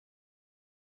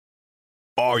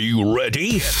Are you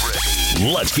ready? Get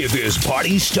ready. Let's get this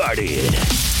party started.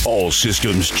 All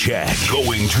systems check.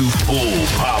 Going to full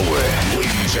power.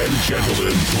 Ladies and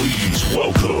gentlemen, please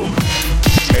welcome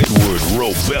Edward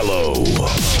Robello.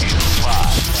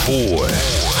 5, 4,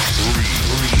 3,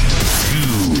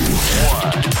 2,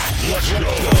 1. Let's go.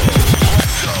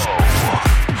 Let's go.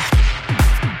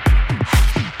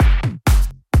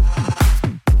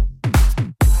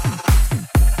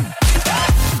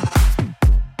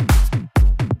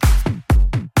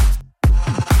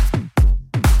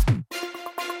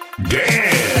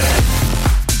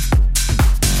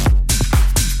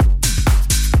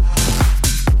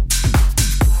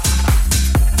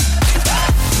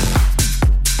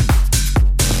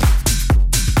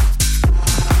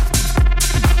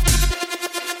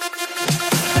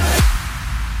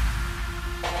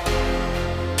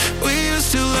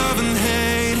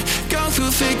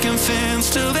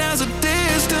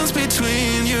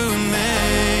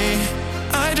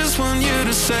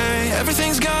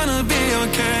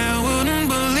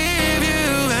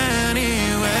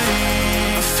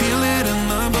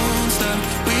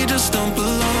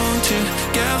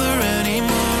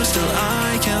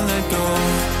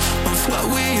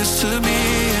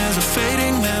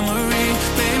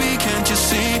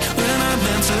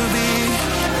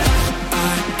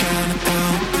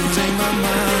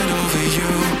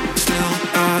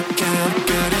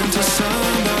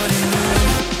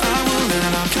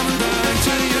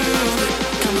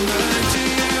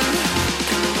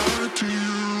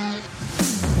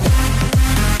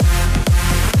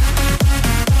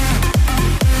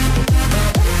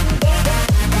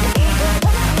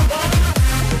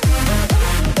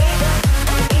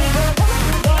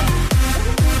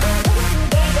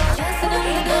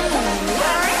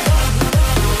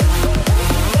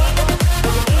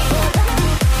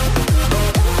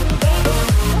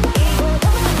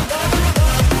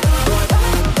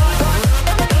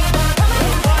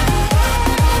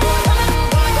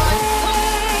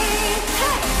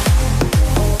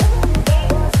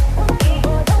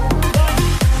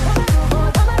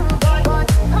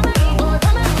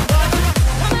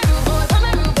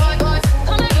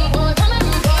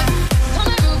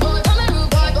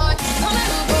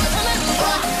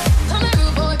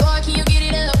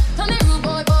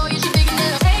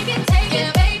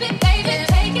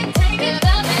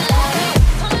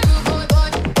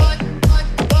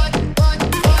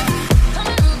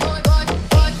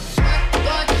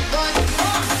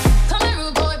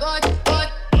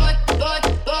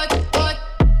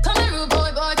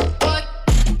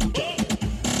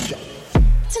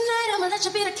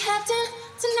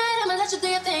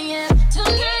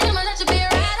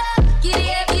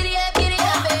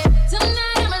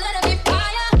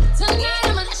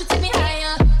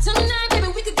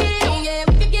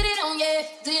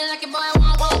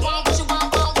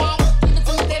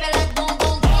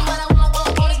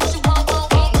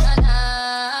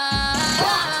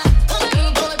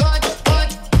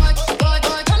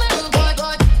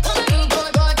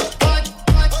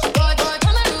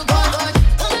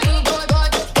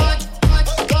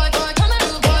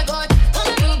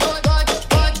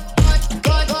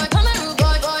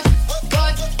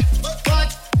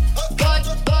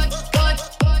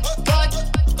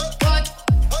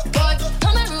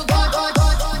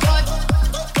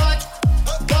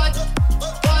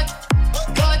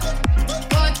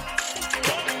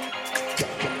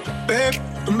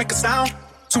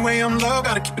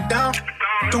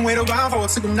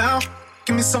 Single now,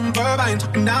 give me some verb, I ain't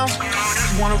talking down.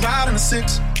 You wanna ride in the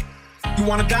 6, you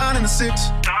wanna dine in the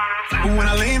 6. But when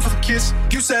I lean for the kiss,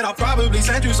 you said I'll probably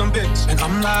send you some pics. And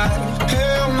I'm like,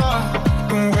 hell no,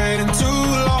 been waiting too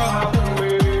long.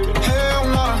 Hell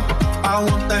no, I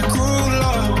want that cruel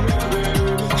love.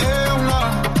 Hell no,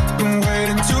 been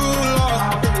waiting too long.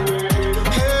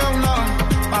 Hell no,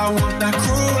 I want that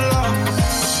cruel love.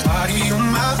 Body on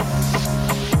my,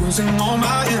 losing all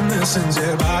my innocence,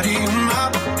 yeah, body on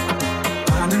my.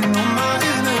 Finding all my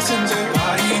innocence, yeah,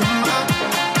 body on my.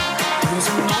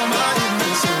 Losing all my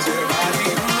innocence, yeah, body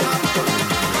on my.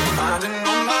 Finding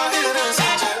all my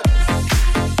innocence, yeah.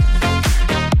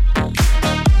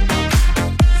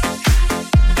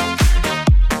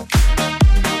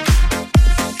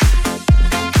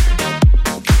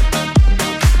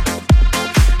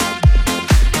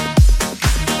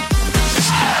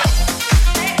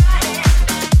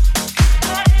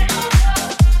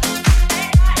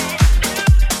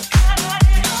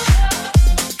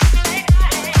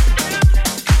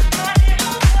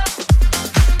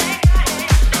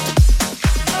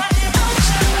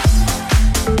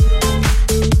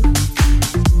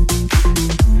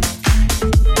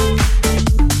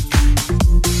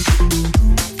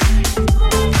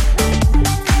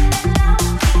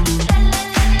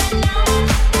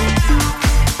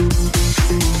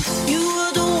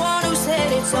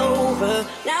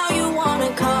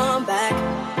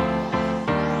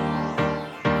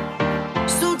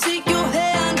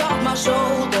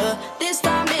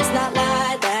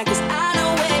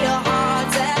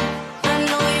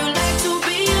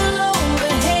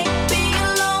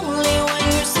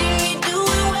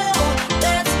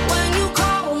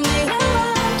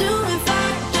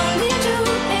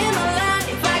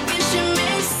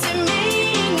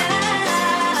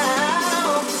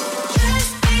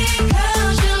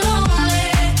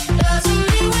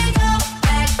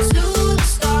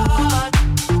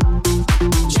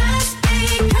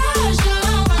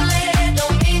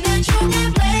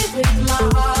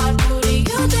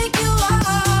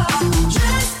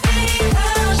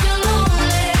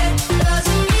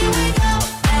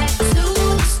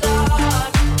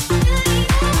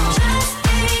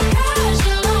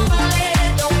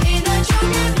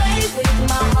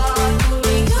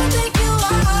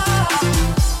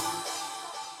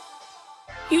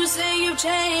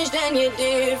 and you're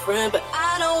different, but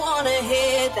I don't wanna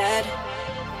hear that.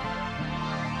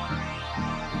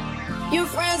 Your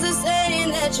friends are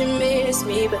saying that you miss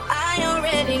me, but I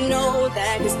already know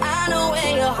that, 'cause I know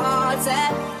where your heart's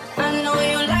at. I know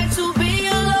you like to be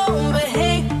alone, but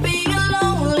hey, being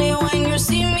lonely when you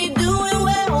see me doing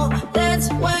well, that's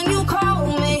when you call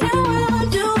me. How will I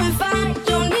do if I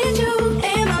don't need you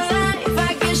in my life?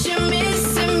 I guess you're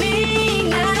missing me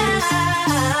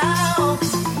now.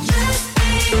 Just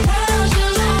because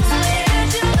you're lonely,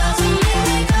 you doesn't mean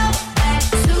we go back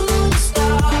to the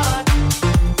start.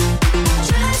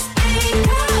 Just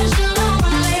because you're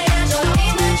lonely, don't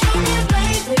mean that you can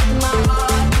play with my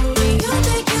heart. Who do you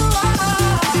think you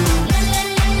are? La la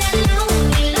la la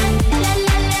lonely, la la la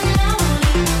la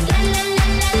lonely, la la la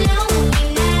la lonely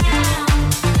now.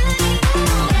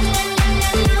 La la la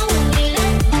la lonely, la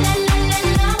la la la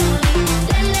lonely,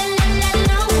 la la la la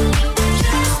lonely.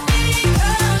 Just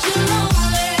because you're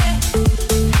lonely.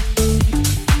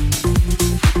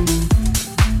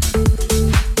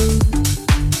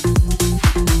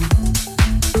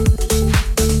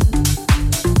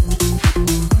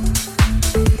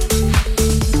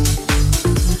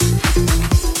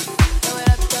 Throw it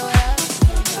up,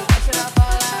 watch it all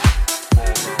fall out.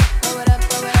 Throw it up,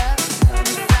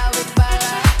 that's how we ball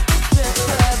out. Strip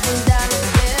club and diamond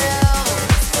bill.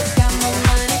 Got more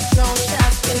money, drone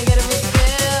shots, gonna get a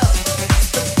refill.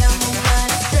 Got more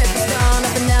money, strippers on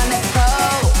up and down that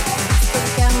pole.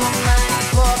 Got more money,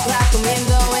 4 o'clock and we ain't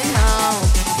going home.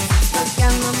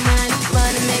 Got more money,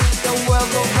 money makes the world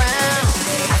go round.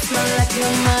 I smell like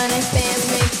your money, fans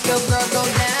make your girl go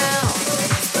down.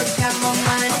 Got more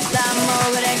money, lot more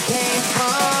where that came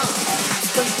from.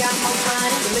 Still got more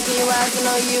money, looking you out, you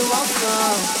know you want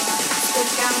some. Still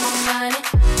got more money.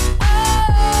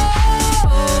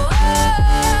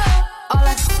 All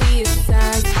I see is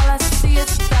signs, all I see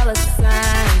is dollar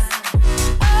signs.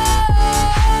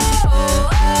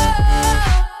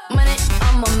 Money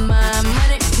on my mind,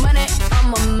 money on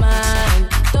my mind.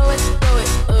 Throw it up,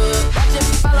 watch it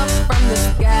fall up from the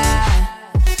sky.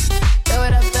 Throw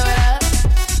it up,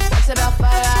 watch it all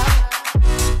fall out.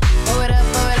 Throw it up,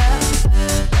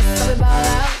 that's how we ball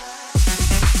out.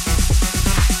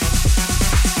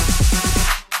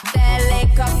 That leg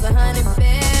costs $100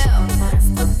 bills.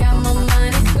 Still got more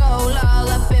money, gold all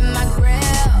up in my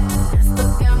grill.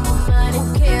 Still got more money, who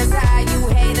cares how you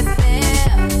hate a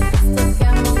feel? Still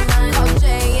got more money, OJ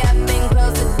up and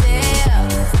close the deal.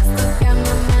 Still got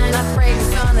more money, my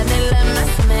fragrance on and they love my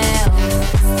smell.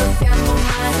 Still got more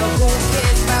money, so who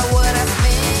cares about what I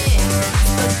spend?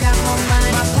 Still got more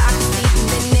money, my pockets deep and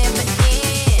they never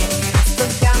end.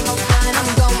 Still got more money, I'm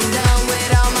going down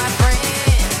with all my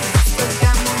friends. Still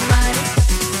got more money.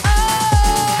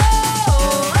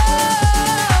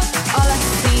 All I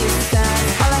see is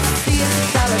signs, all I see is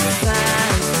dollar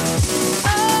signs.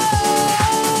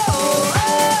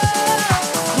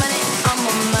 Money on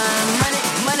my mind,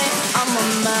 money on my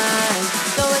mind.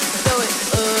 Throw it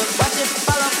up, watch it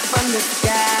fall off from the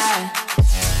sky.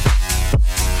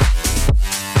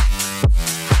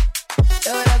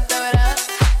 Throw it up,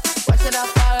 watch it all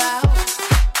fall out.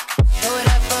 Throw it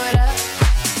up,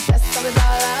 that's how we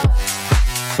ball out.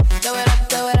 Throw it up,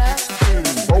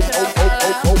 watch it all fall out.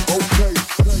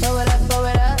 Throw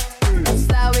it up, that's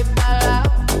how we ball out.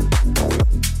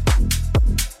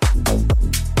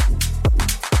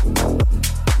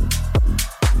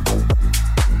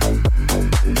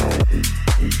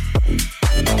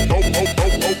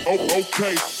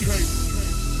 Okay.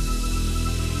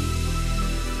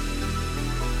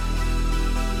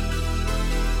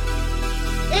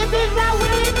 If it's not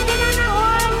winning, then I'm not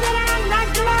home, then I'm not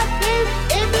gonna sleep.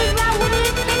 If it's not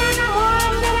winning, then I'm not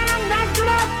home, then I'm not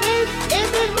gonna sleep.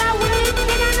 If it's not winning,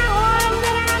 then I'm not home,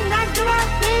 then I'm not gonna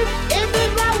sleep. If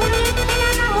it's not winning, then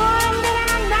I'm not home, then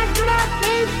I'm not gonna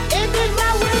sleep. If it's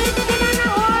not winning, then I'm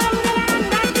not home, then I'm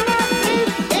not gonna sleep.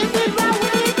 If it's not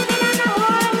winning, then I'm not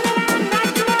home, then I'm not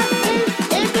gonna sleep.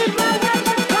 If it's not winning, then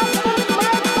I'm not home,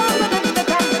 then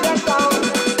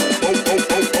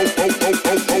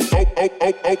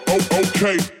I'm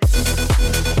Okay.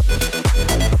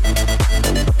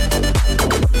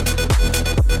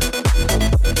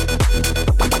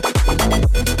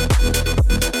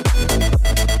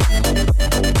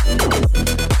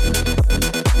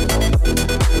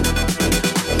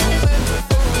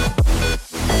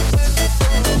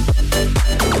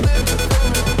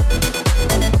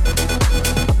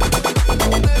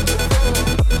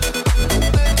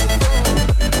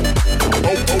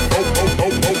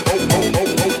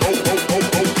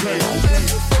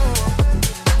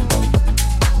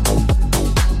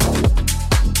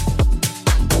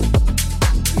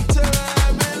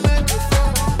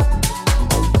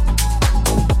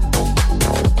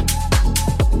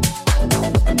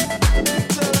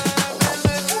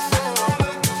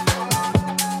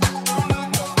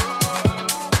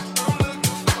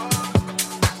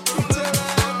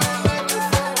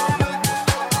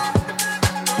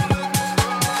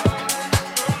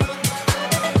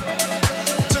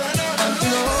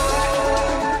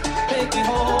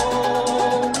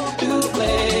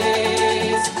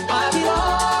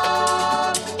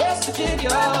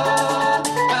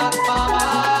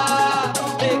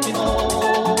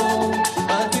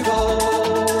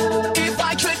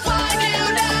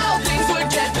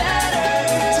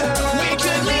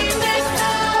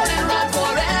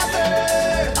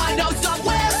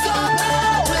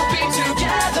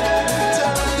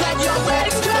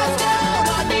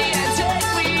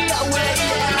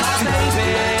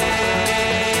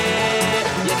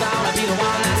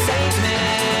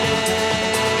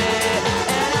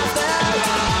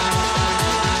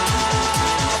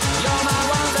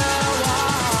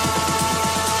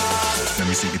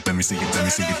 me see you drop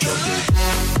it.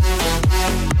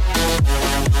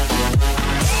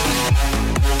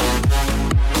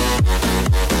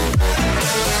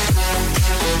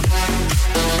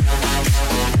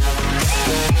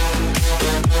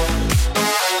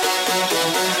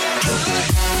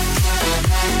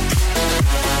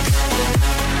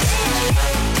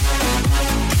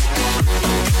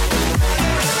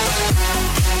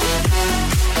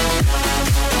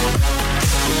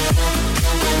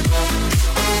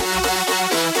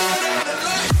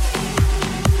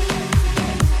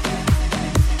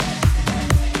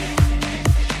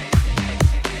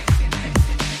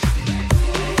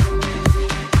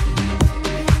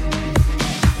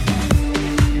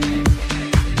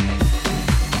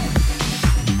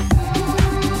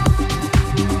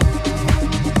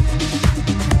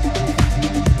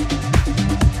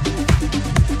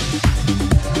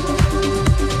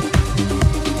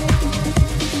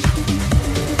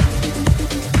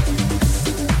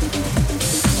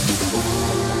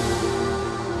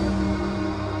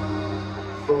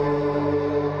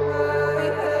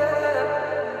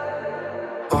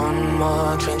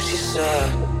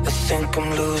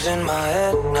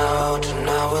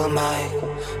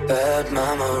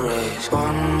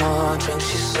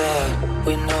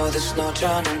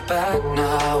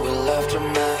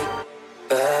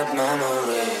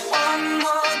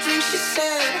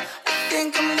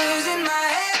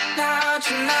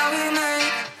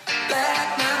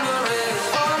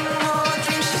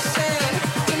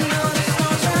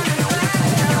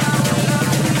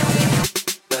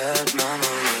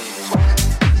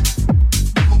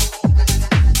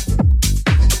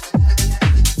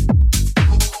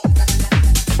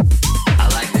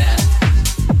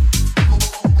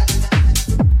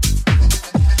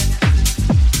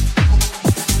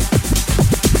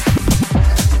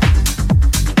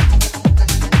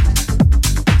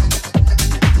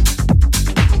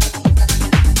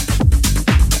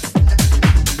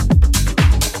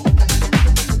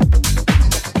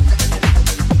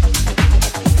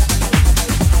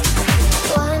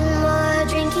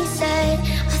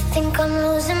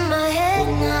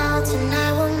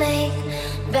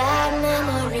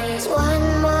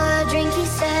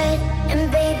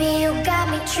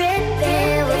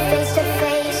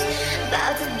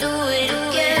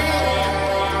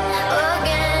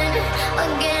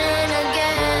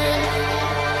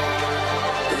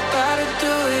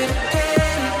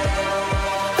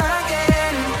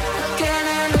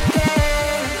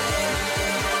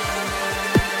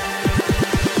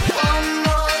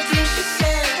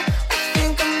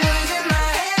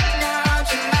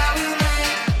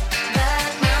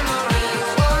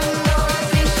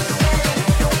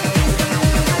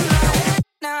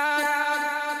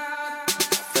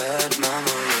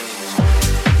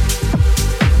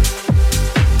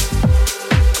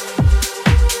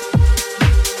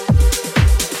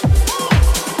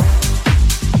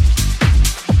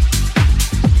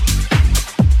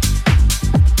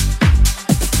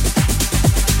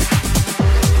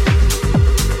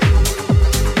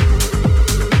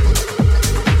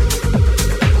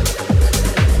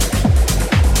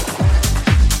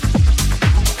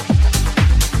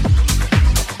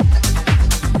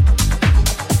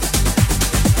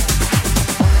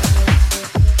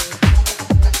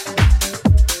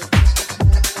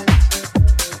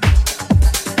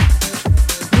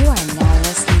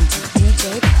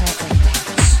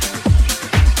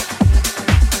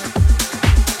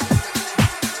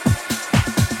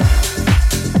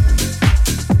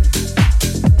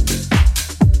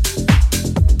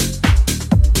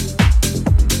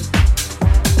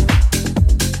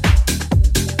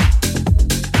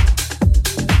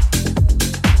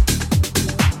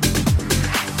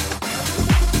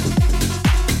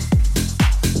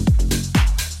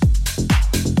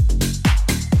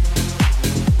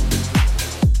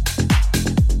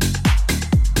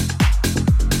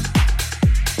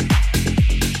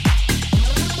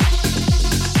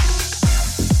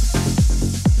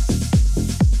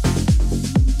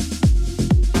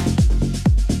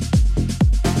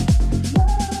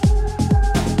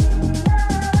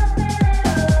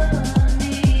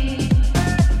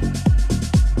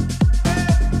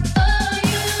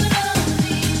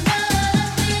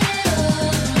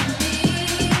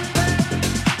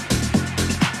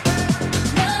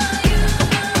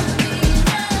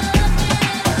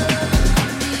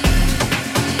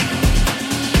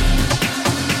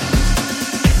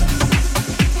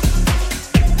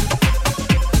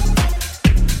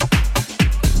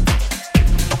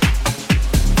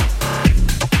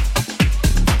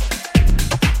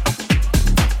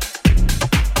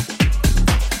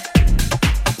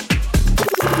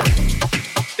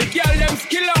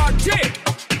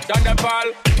 ball.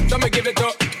 Some give it to,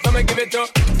 some give it to,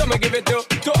 some give it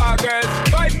to our girls.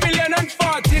 5 million and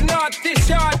 40 naughty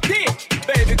shorty.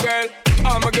 Baby girl,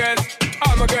 all my girls,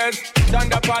 all my girls.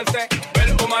 Stand up and say,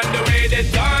 well, I'm on the way, the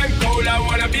time cold. I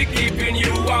wanna be keeping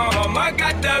you warm. I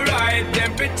got the right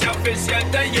temperature for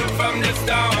shelter you from the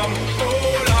storm.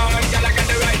 Hold on, girl, I got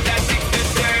the right tactics to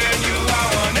turn you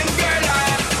on. And girl, I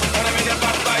wanna be the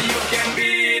papa, you can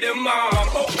be the mom.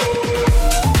 Oh, oh.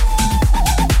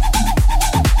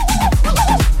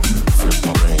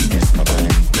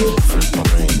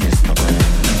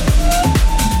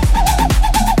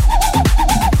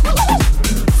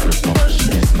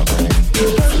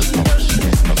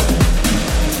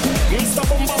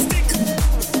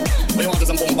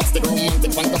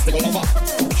 Fantastic lover,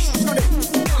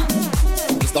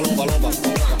 Mr. Lover Lover,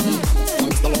 I'm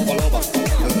Mr. Lover Lover,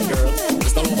 girl,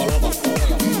 Mr. Lover Lover,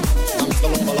 I'm Mr.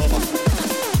 Lover Lover.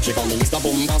 She call me Mr.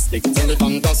 Bombastic, tell me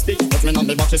fantastic. Touch me on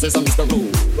the back, she says I'm Mr.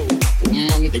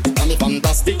 Romantic. Tell me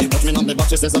fantastic, touch me on the back,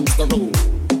 she says I'm Mr.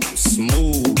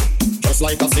 Smooth, just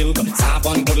like a silk. Soft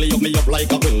and cuddly, up me up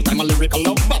like a quilt. I'm a lyrical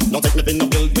lover, don't take me in the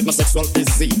build with my sexual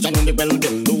physique. I know me well,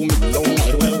 do me, oh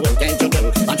my, well, can't you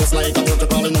tell? I'm just like a turtle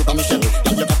crawling out of my shell.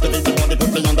 Girl, you captivate the body,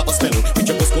 put me under a spell. With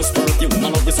your couscous perfume, I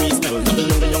love your sweet smell. You're the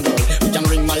only young girl, we can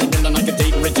ring my bell and I can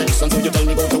take rejection. So you tell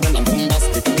me go to when I'm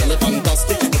bombastic, really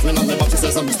fantastic. Put me on the back, she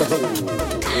says I'm Mr.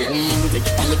 Romantic.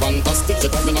 Really fantastic, she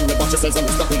tell me on the back, she says I'm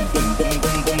Mr. Boom, boom, boom,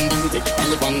 boom, boom, romantic.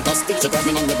 Really fantastic, she tell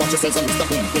me on the back, she says I'm Mr.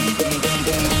 Boom, boom, boom, boom,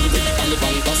 boom, romantic. Really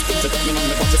fantastic, she tell me on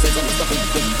the back, she says I'm Mr.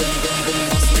 Boom, boom, boom, boom,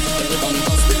 boom, romantic. Really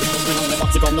fantastic, put me on the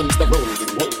back, she call me Mr.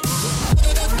 Romantic.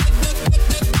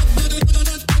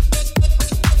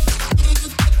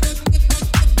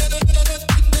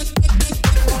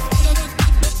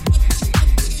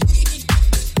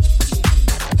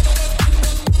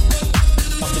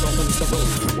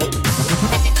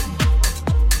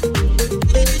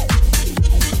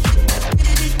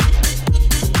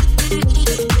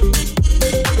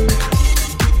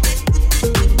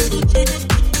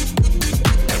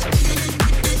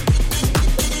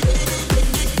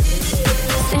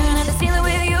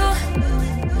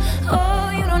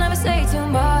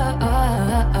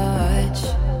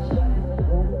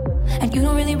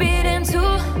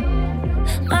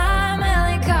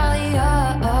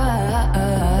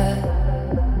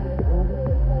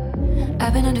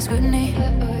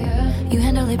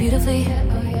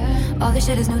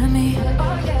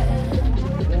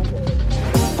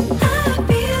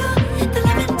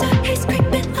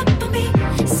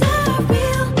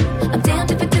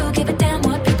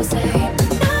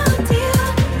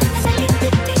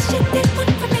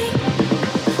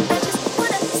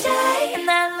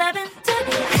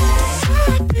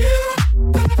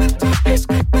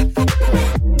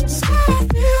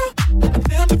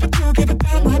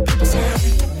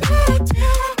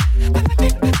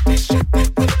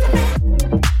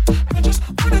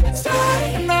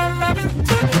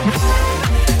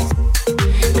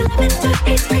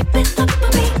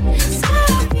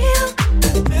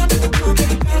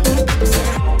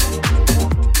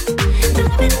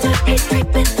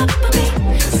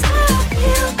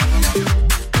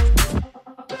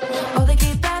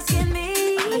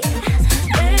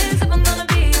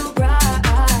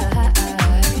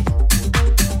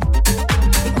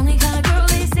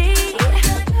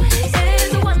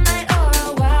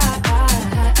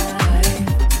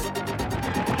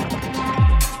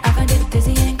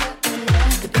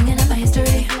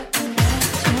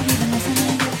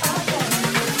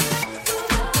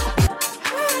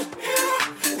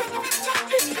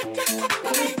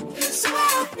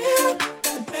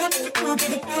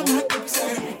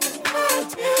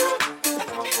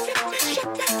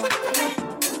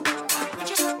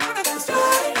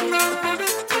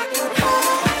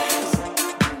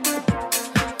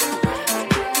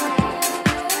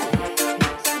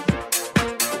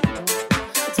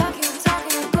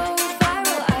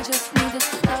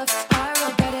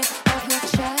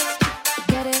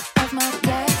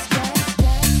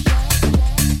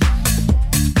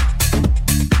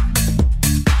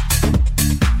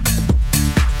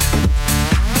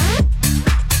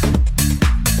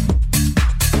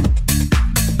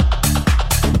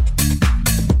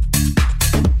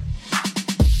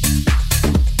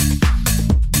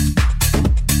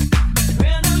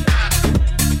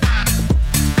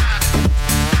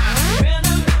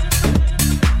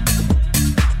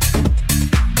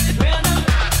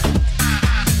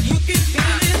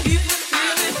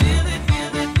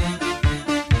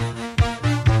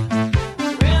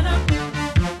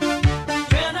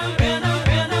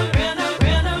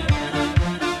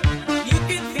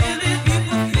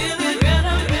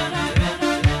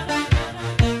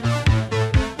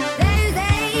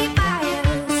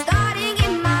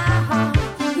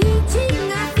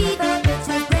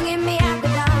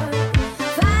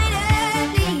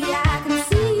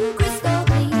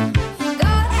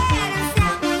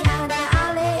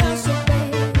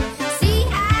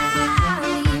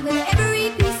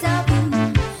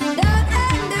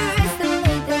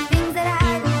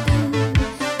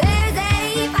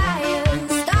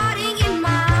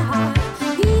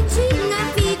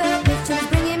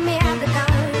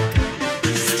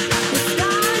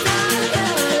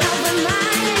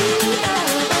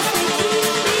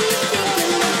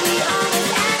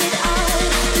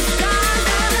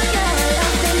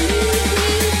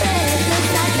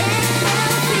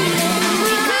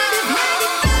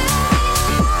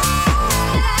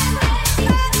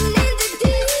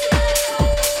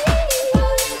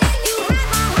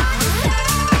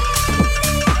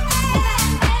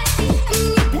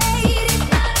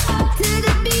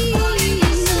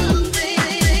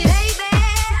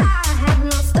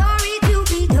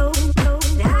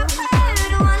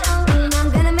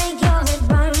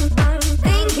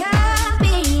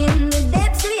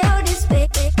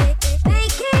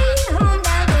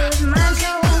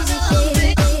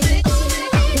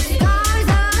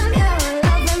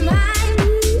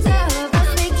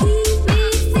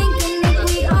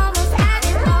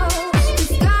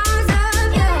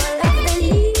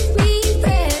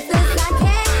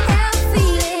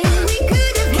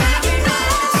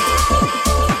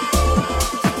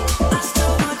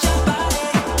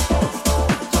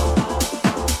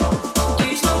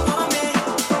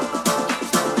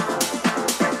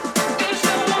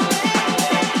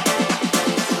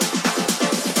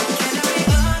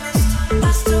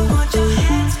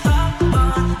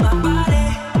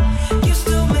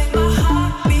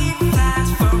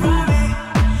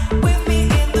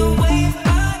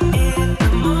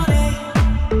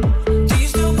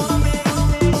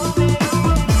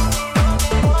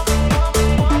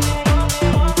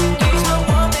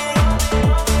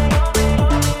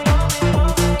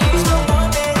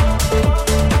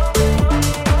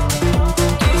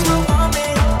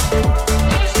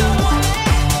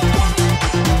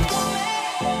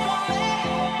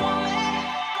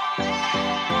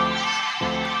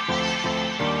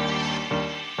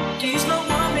 please don't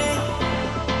want me.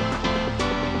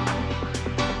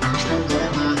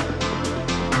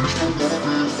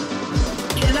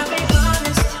 Can I be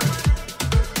honest?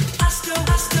 I still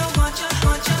want your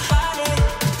body.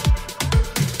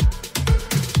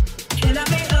 Can I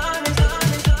be honest?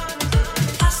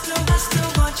 I still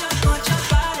want your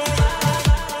body.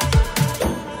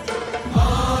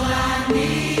 All I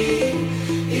need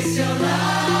is your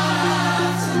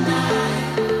love tonight.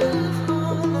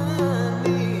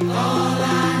 All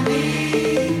I need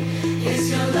is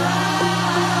your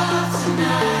love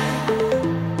tonight.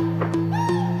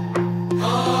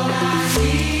 All I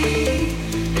need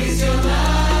is your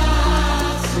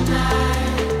love tonight.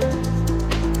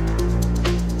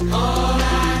 All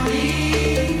I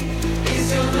need is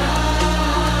your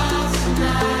love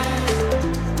tonight.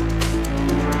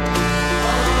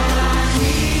 All I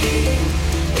need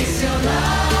is your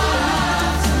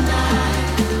love tonight.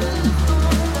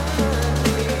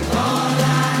 All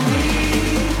I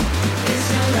need is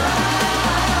your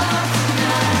love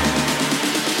tonight.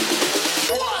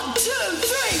 1, 2,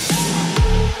 3.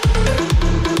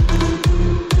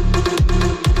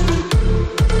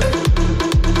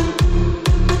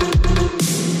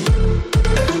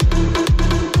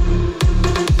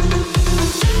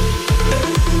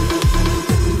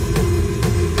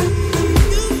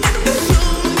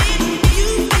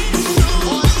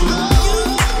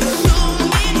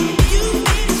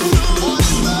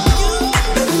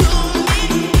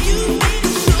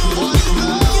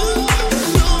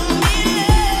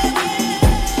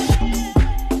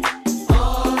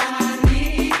 All I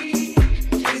need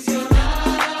is your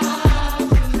love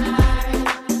tonight.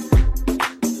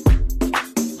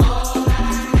 All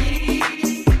I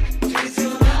need is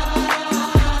your love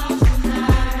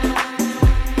tonight.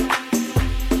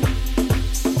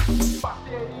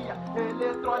 Bateria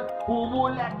eletrônica, o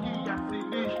moleque é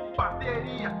sinistro. Bateria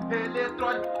eletrônica, o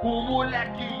moleque é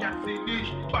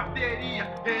sinistro. Bateria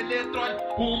eletrônica,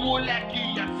 o moleque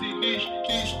é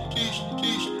sinistro.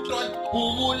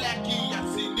 O moleque é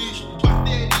sinistro.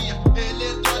 Bateria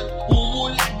eletrônica, o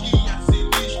moleque é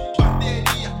sinistro.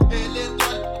 Bateria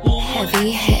eletrônica, o Heavy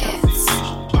moleque é hits.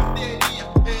 sinistro. Bateria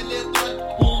eletrônica,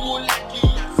 o moleque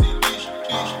é sinistro.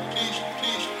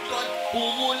 O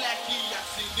moleque é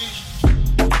sinistro.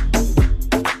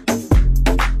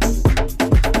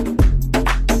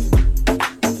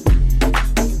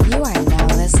 You are now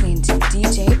listening to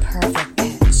DJ Perfect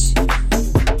Pitch.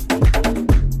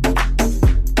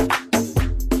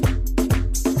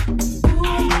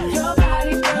 Your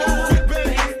body, girl,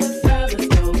 makes the fellas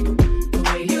go. The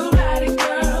way you ride it,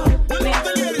 girl, makes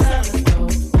the fellas go.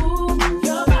 Ooh,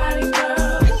 your body,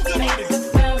 girl, makes the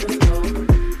fellas go.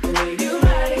 The way you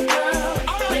ride it, girl,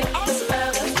 makes the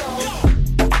fellas go.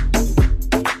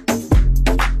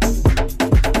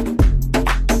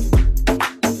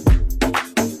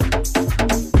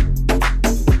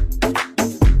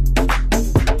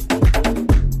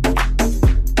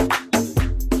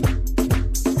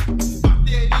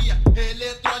 Bateria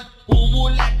eletrônica, o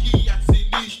moleque é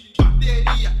sinistro.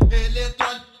 Bateria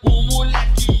eletrônica, o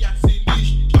moleque é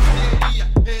sinistro. Bateria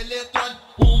eletrônica,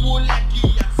 o moleque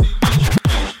é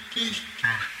sinistro.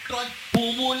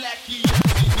 O moleque é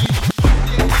sinistro. Bateria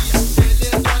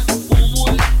eletrônica, o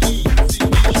moleque é sinistro.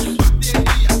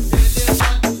 Bateria eletrônica,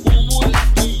 o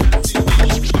moleque é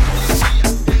sinistro. Bateria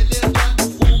eletrônica,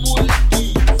 o moleque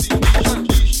é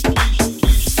sinistro.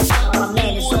 Oh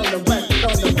man, it's on the work,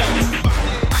 on the work.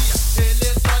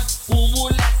 O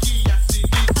moleque é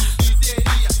sinistro.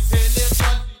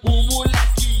 O moleque é sinistro. O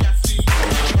moleque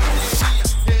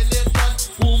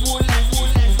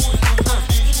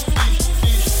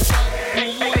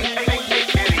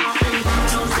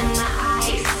Bottles in the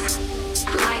ice,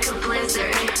 like a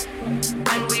blizzard.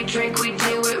 When we drink, we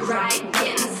do it right.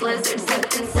 Getting slizzard,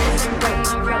 sipping scissor. Bring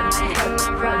my ride,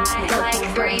 like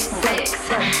 3-6.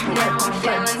 Now I'm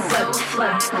feeling so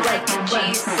fly, like a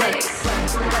G6,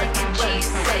 like a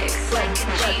G6, like a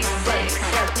G6.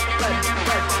 Now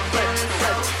I'm feeling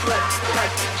so fly,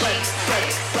 like a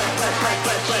G6, like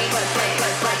a G6,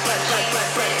 like a G6.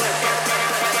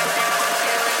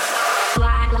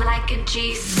 Fly like a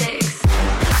G6.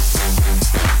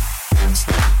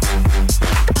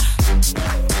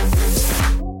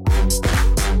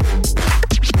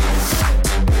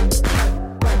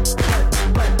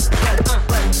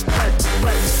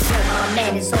 Oh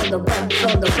man, it's on the work,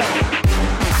 on the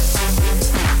work.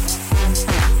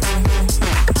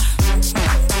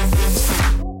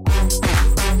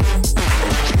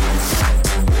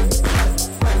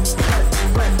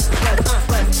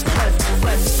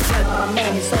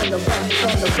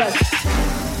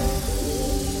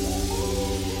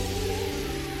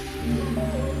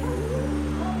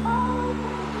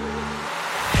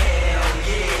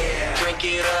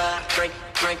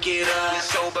 drink it up.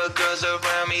 Sober girls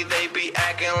around me, they be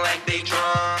acting like they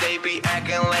drunk. They be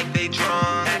acting like they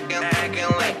drunk. Acting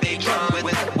like they drunk.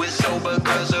 With sober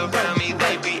girls around me,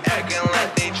 they be acting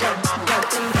like they drunk.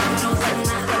 Got them bottles in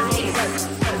the ice,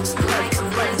 like a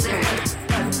blizzard.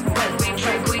 When we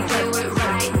drink, we do it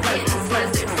right, getting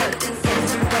slizzard. Sipping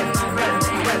scissor in my ride,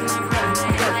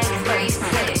 like 3-6.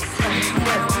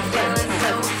 Now I'm feeling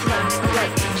so fly,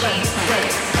 like a G6,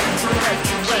 like a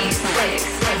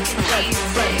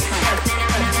G6, like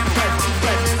a G6. Now I'm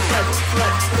feeling so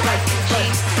fly, like a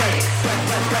G6,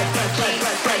 like a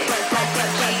G6, like a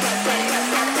G6.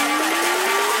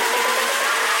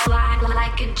 Fly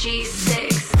like a G6.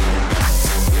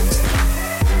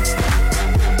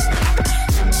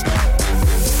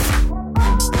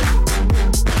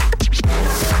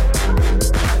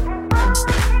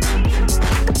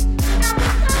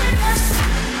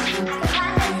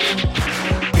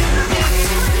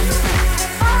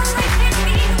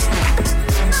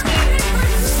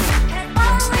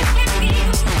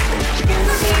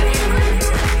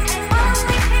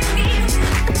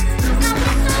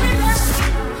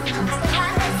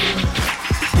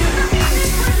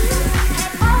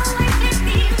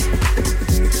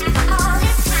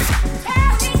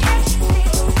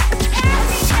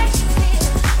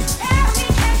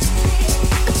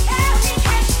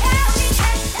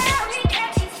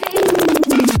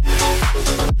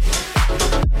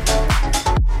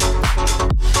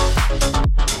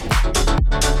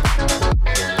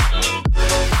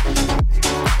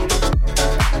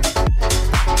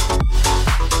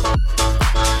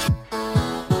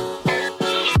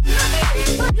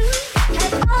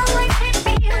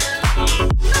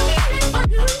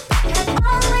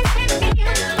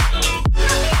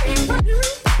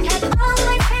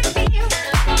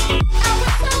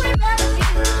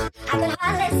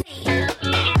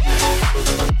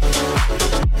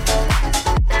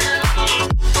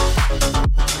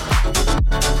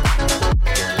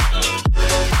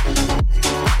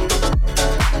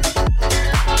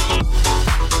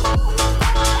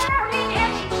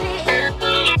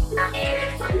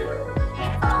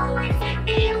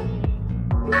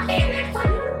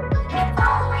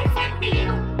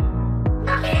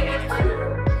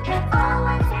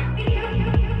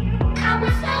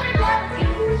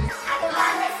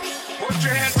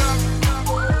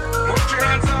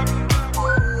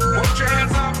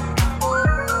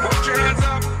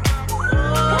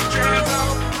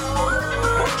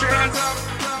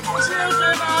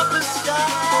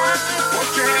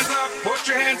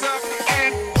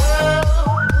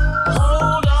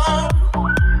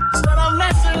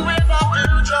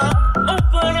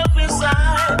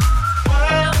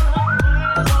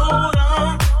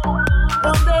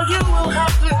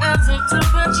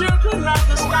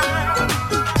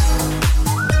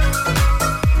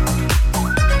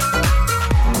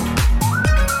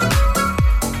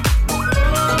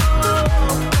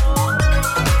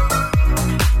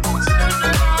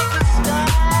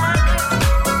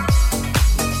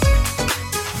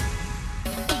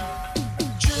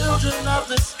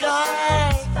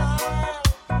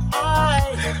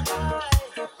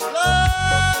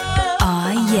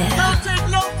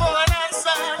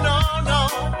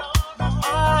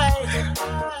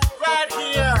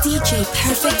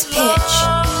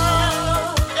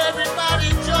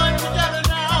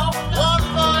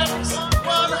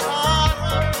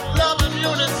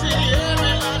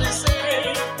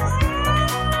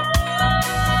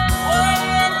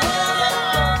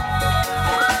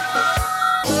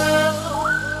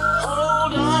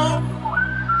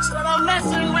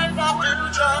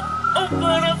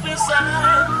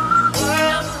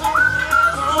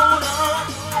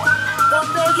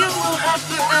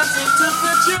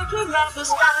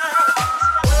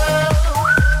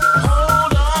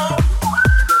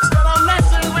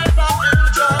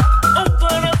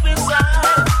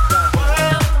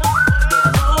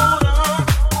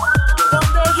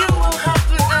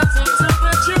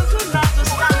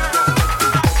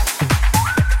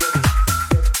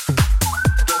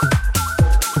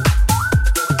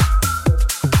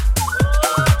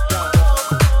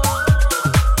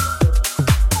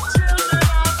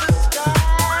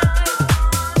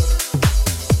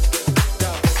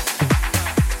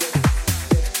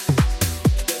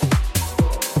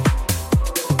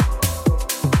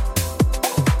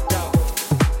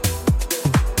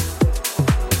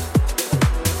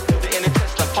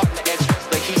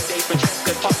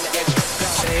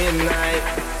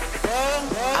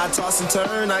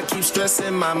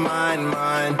 In my mind.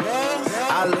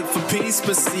 I look for peace,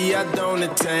 but see I don't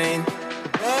attain.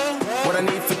 What I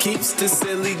need for keeps this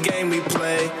silly game we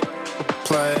play.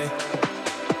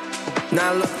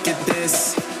 Now look at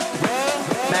this.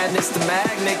 Madness, the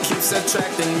magnet keeps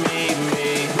attracting me.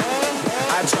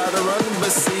 I try to run,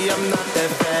 but see, I'm not that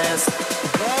fast.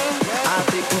 I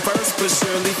pick him first, but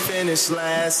surely finish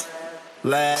last.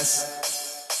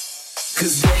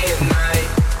 Cause day and night,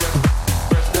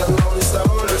 the lonely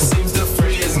stoner seems to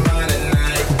free his mind at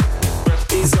night.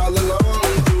 He's all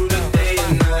alone through the day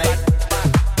and night.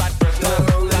 The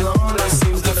lonely loner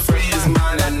seems to free his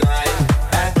mind at night.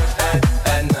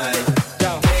 At night.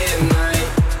 Day and night,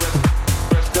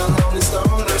 the lonely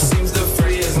stoner seems to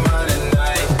free his mind at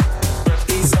night.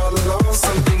 He's all alone,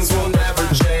 some things will never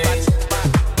change.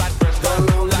 The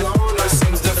lonely loner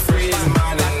seems to free his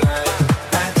mind at night.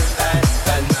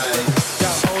 At night.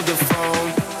 Hold the phone.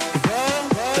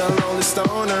 The lonely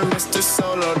stoner, Mr.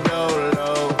 Solo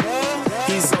Dolo.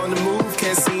 He's on the move,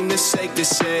 can't seem to shake the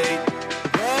shade.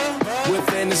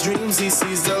 Within his dreams, he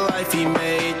sees the life he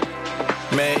made.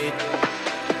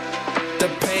 The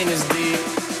pain is deep.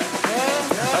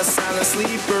 A silent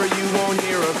sleeper, you won't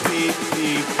hear a peep.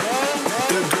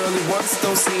 The girl he wants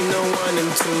don't see no one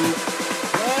and two.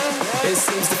 It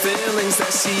seems the feelings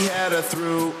that she had her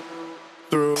through.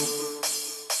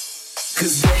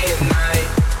 Cause day and night,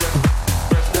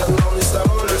 the lonely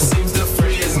stoner seems to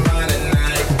free his mind at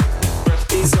night.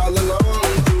 He's all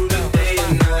alone through the day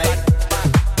and night.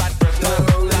 The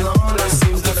lonely loner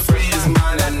seems to free his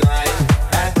mind at night.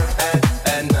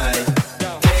 At night.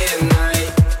 Day and night,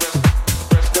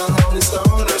 the lonely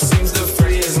stoner seems to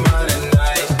free his mind at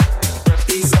night.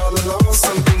 He's all alone,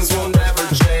 some things will never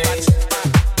change.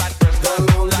 The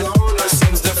lonely loner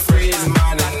seems to free his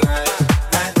mind at night.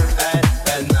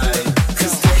 At night.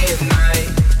 Cause day and night,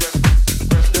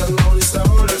 the lonely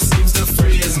stoner seems to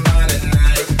free his mind at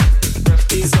night.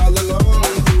 He's all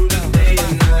alone through the day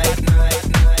and night.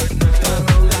 The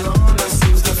lonely loner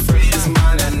seems to free his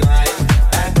mind at night.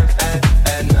 At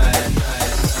night.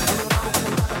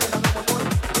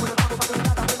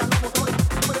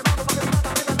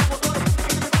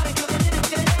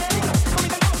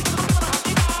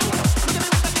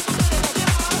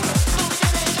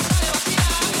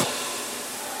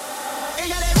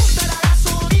 Ella le gusta la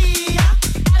gasolina,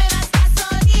 dale más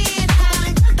gasolina, le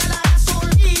encanta la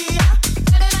gasolina,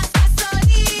 dale más gasolina.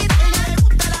 Ella le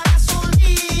gusta la gasolina, dale más gasolina, le encanta la gasolina, dale más gasolina. Gusta la gasolina,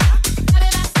 dale más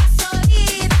gasolina,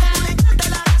 le encanta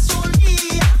la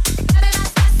gasolina, dale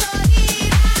más gasolina.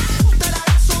 Ella le gusta la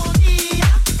gasolina,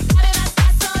 dale más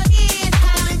gasolina,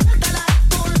 le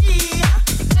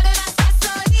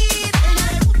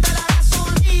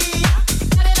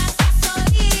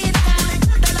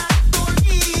encanta la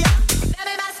gasolina,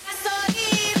 dale más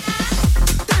gasolina.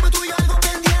 Tengo tú y yo algo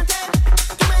pendiente,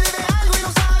 tú me debes algo y lo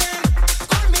sabes.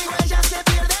 Conmigo ella se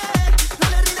pierde, no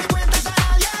le rinde cuentas a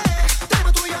nadie. Tengo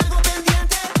tú y yo algo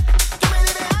pendiente, tú me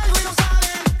debes algo y lo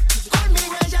sabes.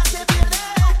 Conmigo ella se pierde,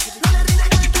 no le rinde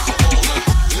cuentas a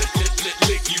nadie.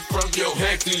 Lick you from your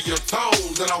head to your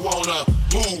toes, and I wanna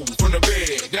move from the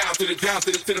bed down to the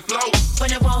floor.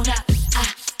 When I wanna,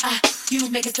 you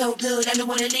make it so good, I don't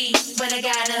wanna leave, but I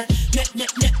gotta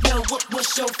know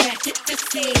what's your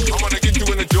fantasy. I wanna get you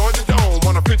in the Georgia Dome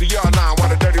on a 50-yard line while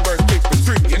the Dirty Bird kicks the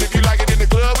street. And if you like it in the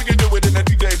club, we can do it in the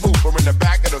DJ booth or in the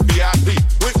back of the VIP.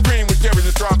 Whipped cream with cherries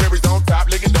and strawberries on top,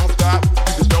 lick it, don't stop.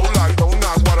 You just don't lock, don't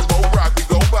knock, water boat rock. We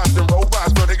go bust and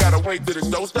robots, so they gotta wait till the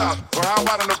show stops. Or how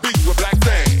about on the beach with black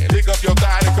sand? Pick up your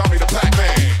thigh and call me the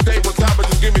Pac-Man. Tabletop, but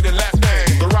just give me the lap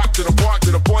name. The rock to the park,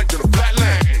 to the point, to the flat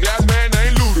land. That man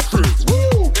ain't ludicrous.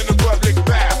 Woo! In the public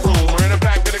bathroom or in the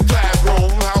back of the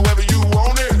classroom, however you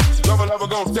want it. Lover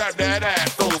gon' tap that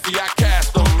ass. So see, I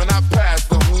cast them and I pass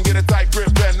them. Get a tight grip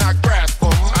and I grasp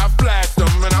them. I flash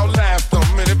them and I'll laugh them.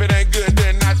 And if it ain't good,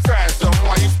 then I trash them.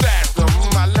 While you stash them,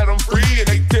 I let them free and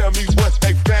they tell me what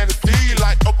they fantasy.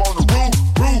 Like up on the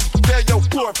roof. Tell your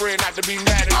boyfriend not to be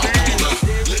mad at me.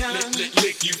 I wanna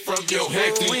lick you from your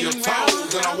head to your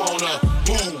toes, and I wanna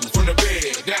move from the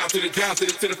bed down to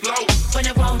the floor. When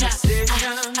I wanna,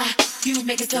 you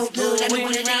make it so good, I don't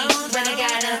wanna leave, but I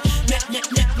gotta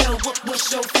know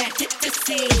what's your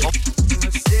fantasy.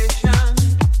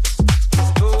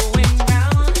 Going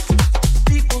round,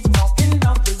 people talking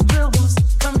about the girls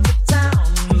come to town.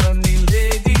 Lovely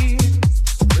ladies,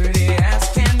 pretty as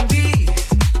can be.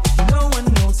 No one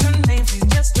knows her name, she's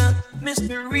just a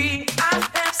mystery. I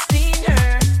have seen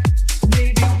her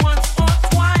maybe once or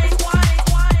twice.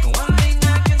 One thing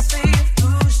I can say is,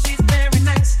 ooh, she's very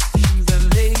nice. She's a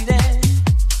lady,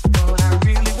 but I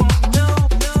really won't know.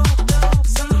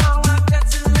 Somehow I've got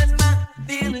to let my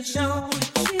feelings show.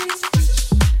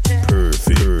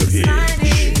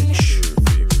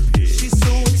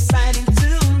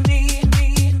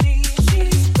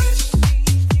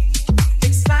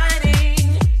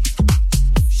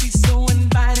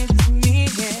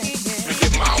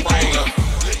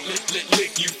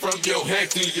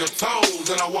 to your toes,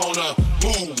 and I wanna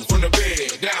move from the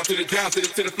bed down to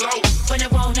the floor. When I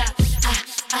wanna,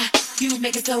 you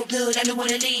make it so good, I don't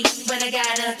wanna leave, but I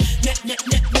gotta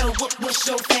know what's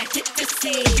your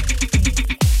fantasy.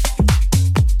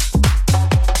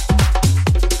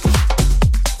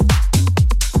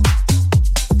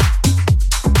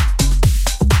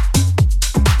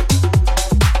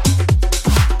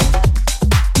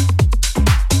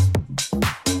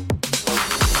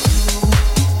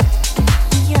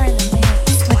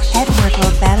 Edward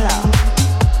Lobello.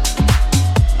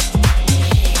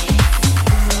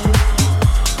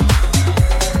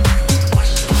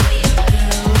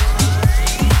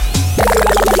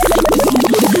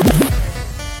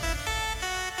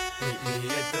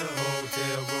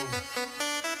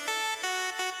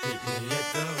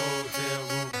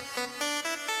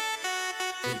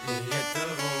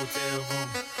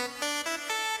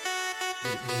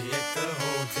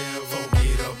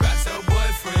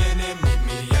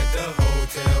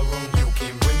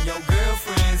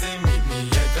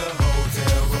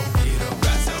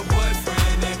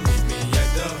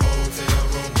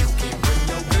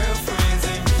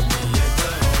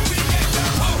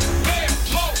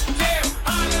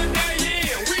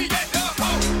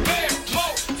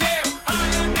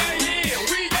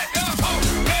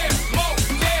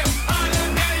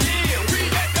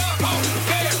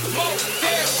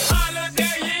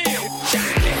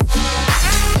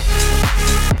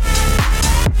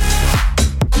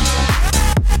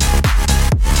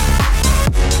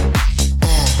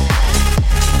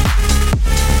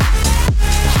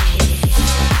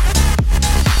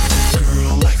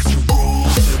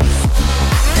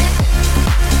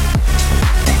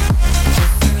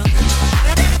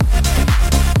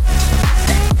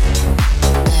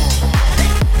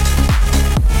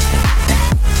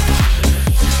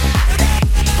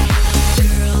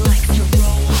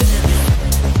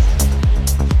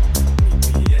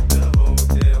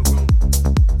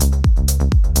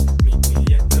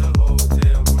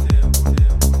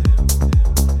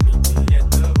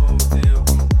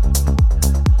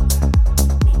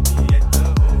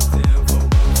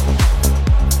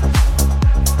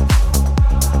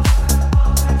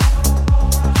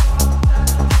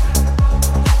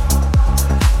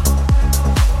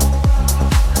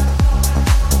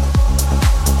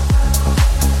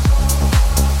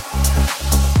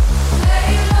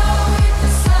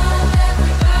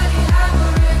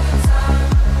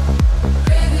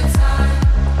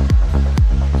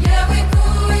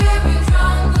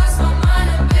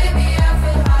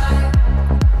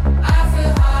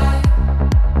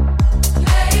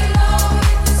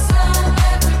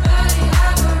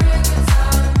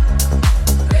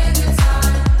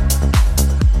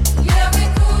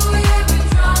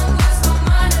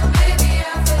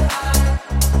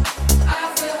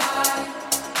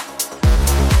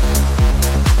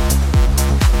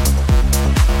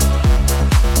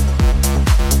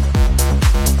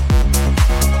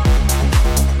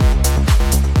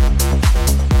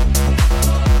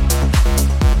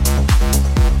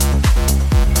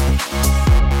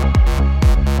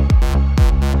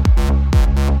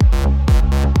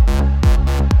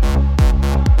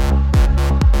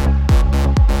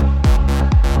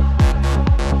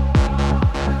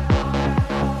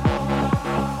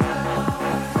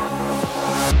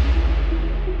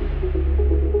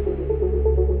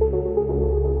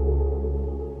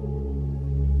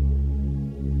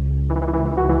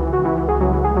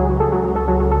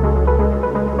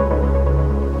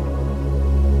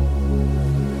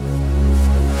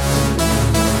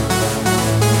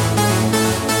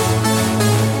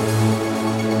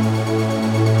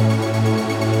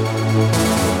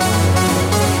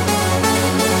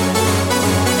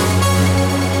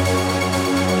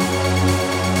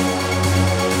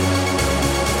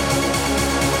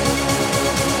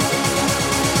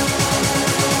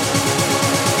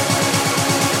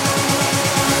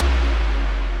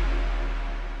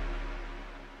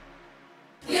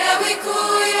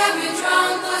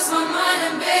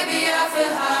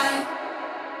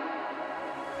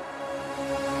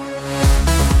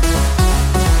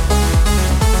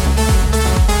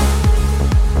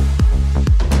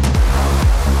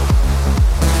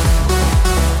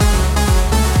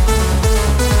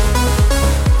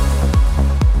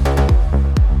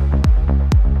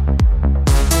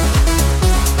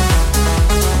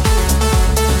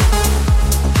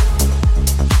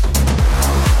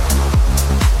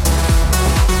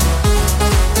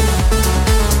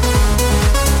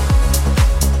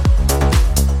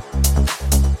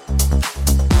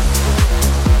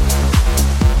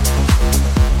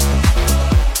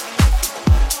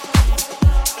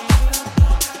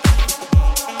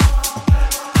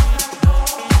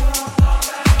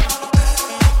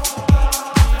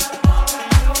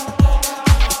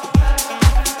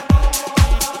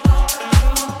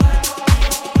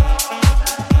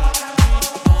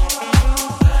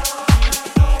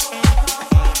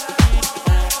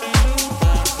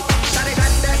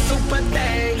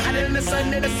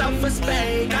 sun in the south of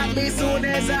Spain. Got me soon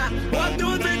as I walk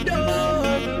through the door.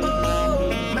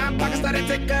 Oh, my pocket started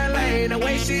to take a lane. The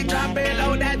way she drop it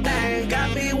low, that thing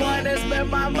got me wanna spend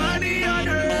my money on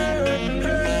her.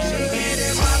 She get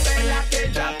it poppin', lock it,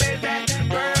 drop it, that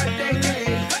birthday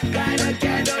cake. Got a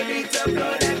candle, need to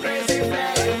blow that crazy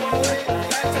flame. Oh,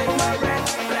 I take my red,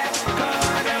 black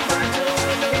card and my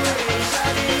jewelry.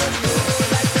 Shawty is cool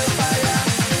like the fire,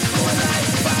 cool like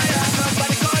fire.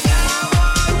 Somebody call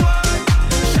 911.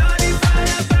 Shawty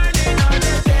fire burning on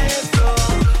the dance floor.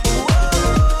 Whoa,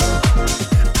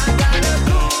 I gotta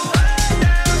cool her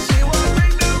down. She won't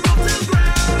bring the roof to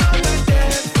ground on the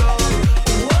dance floor.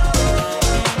 Whoa,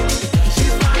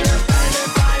 she's fire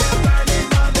burning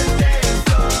on the dance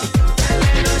floor. That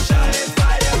little shawty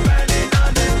fire burning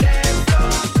on the dance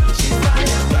floor. She's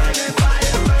fire burning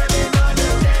on the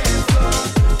dance floor.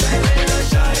 That little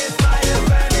shawty fire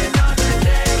burning on the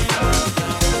dance floor.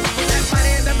 That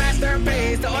money is a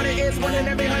masterpiece. The order is one in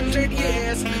every 100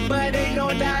 years, but ain't no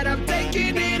doubt I'm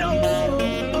taking it all.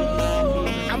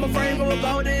 I'm a frame of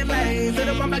golden lanes, and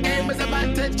the my game is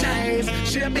about to change.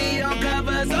 She'll be on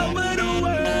covers over the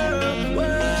world.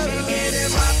 She get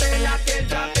it poppin', lock it,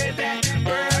 drop it, that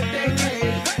birthday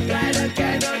cake. Got a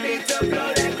candle, need to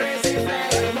blow that crazy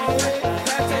flame. Oh,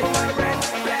 I take my red,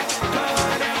 black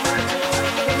card and my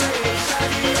jewelry.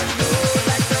 Shawty is cool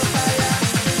like the fire,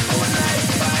 cool like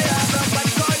fire.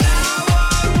 Somebody call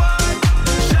 911.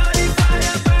 Shawty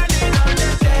fire burning on the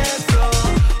dance floor.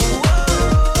 Whoa,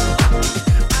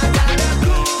 I gotta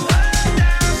cool her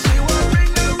down. She won't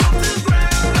bring the roof to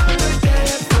ground on the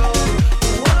dance floor.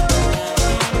 Whoa,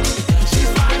 she's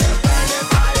fire burning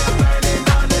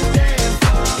on the dance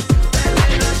floor. That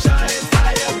little shawty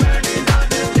fire burning on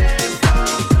the dance floor.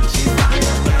 She's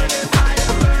fire burning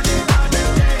on the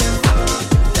dance floor.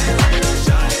 That little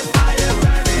shawty fire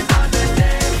burning on the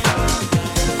dance floor.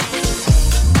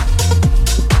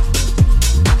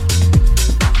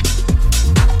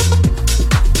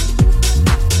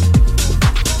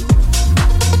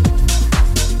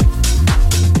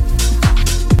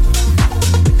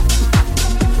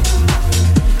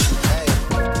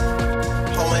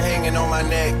 Home hanging on my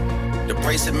neck. The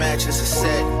bracelet matches a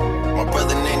set. My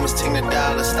brother name was Tina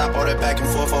Dollar. Stop all that back and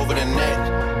forth over the net.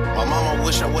 My mama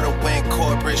wish I would've went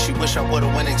corporate. She wish I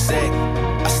would've went exec.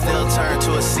 I still turn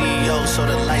to a CEO, so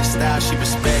the lifestyle she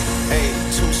respect. Hey,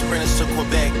 2 sprinters to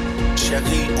Quebec.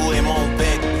 Cherie ou et mon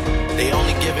bec. They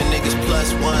only giving niggas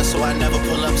 +1, so I never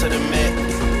pull up to the Met.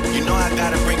 You know I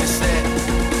gotta bring the set.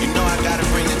 You know I gotta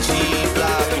bring the G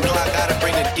block. You know I gotta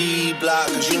bring the D block.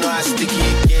 Cause you know how sticky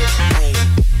it get. Hey.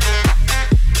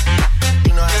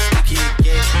 You know how sticky it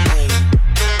get. Hey.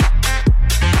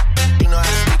 You know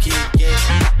how sticky it get.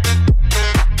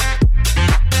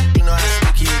 You know how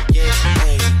sticky it get.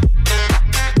 Hey.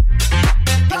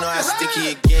 You know how sticky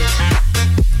it get.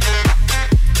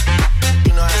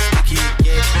 You know how sticky it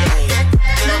get. Hey.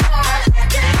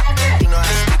 You know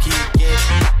how sticky it get.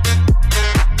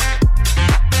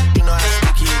 You know how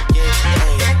sticky it get.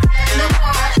 Hey.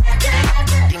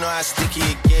 You know how sticky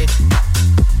it get.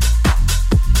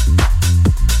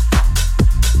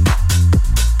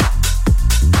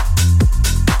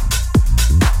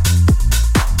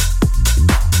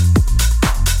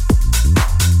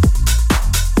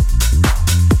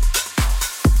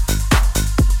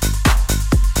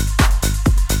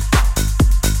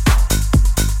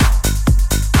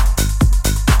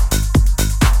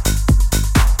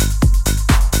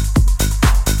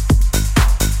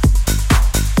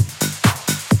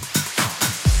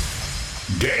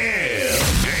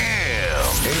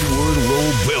 Edward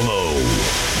Lobello.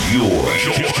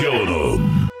 You're killing 'em.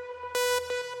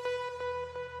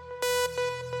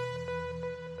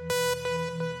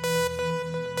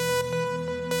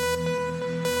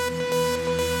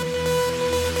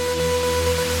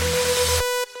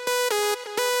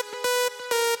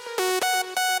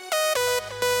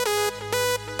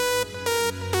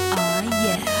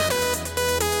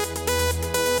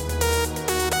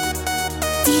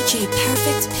 DJ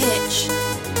Perfect Pitch.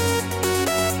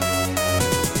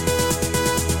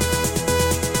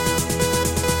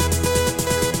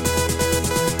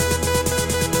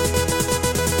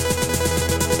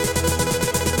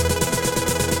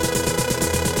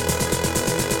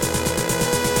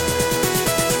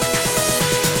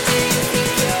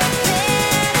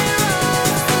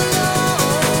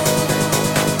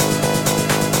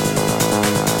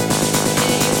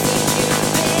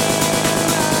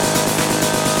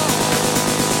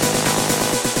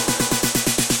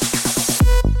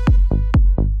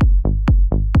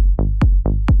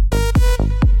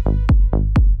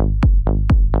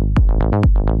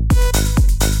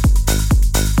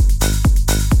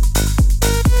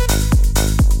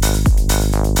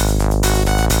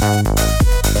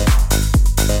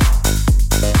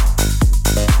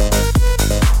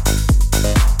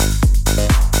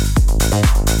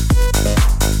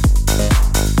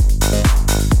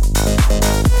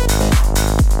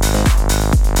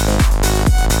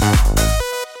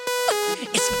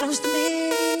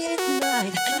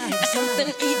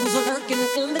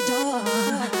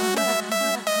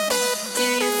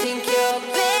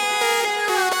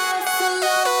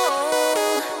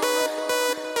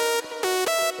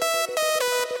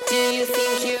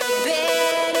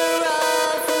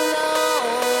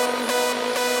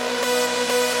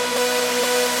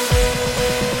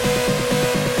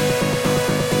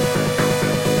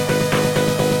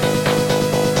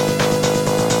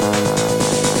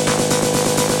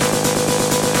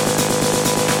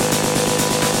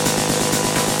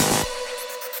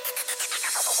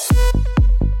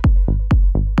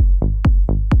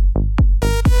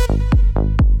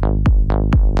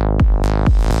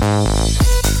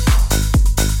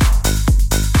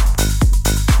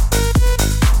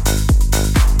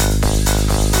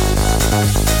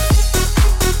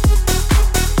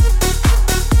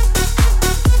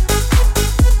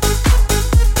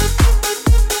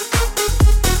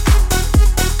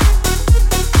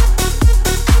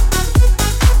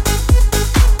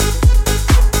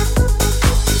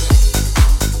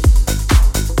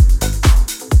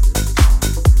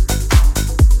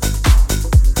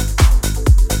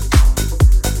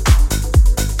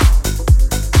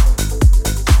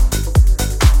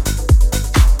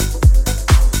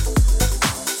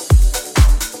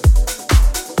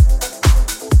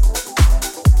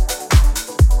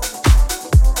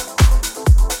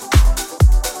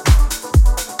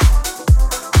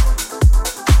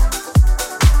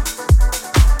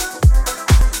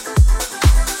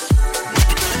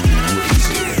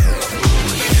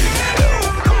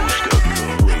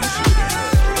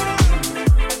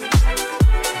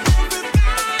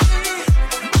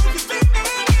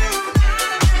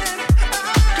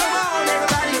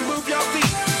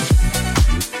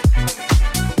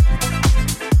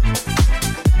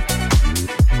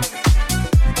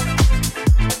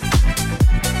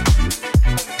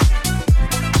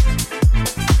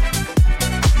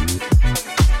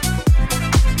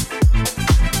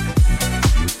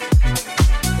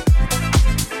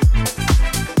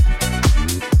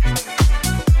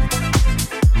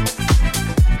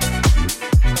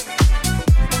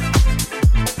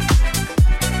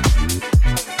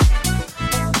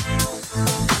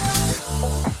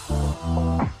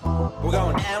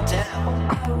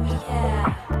 We're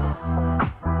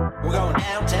going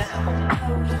downtown.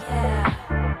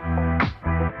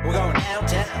 We're going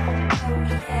downtown.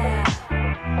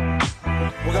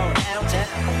 We're going downtown.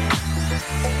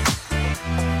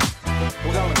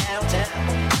 We're going downtown.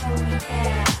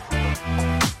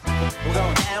 We're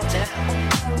going downtown.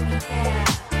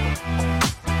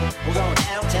 We're going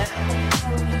downtown.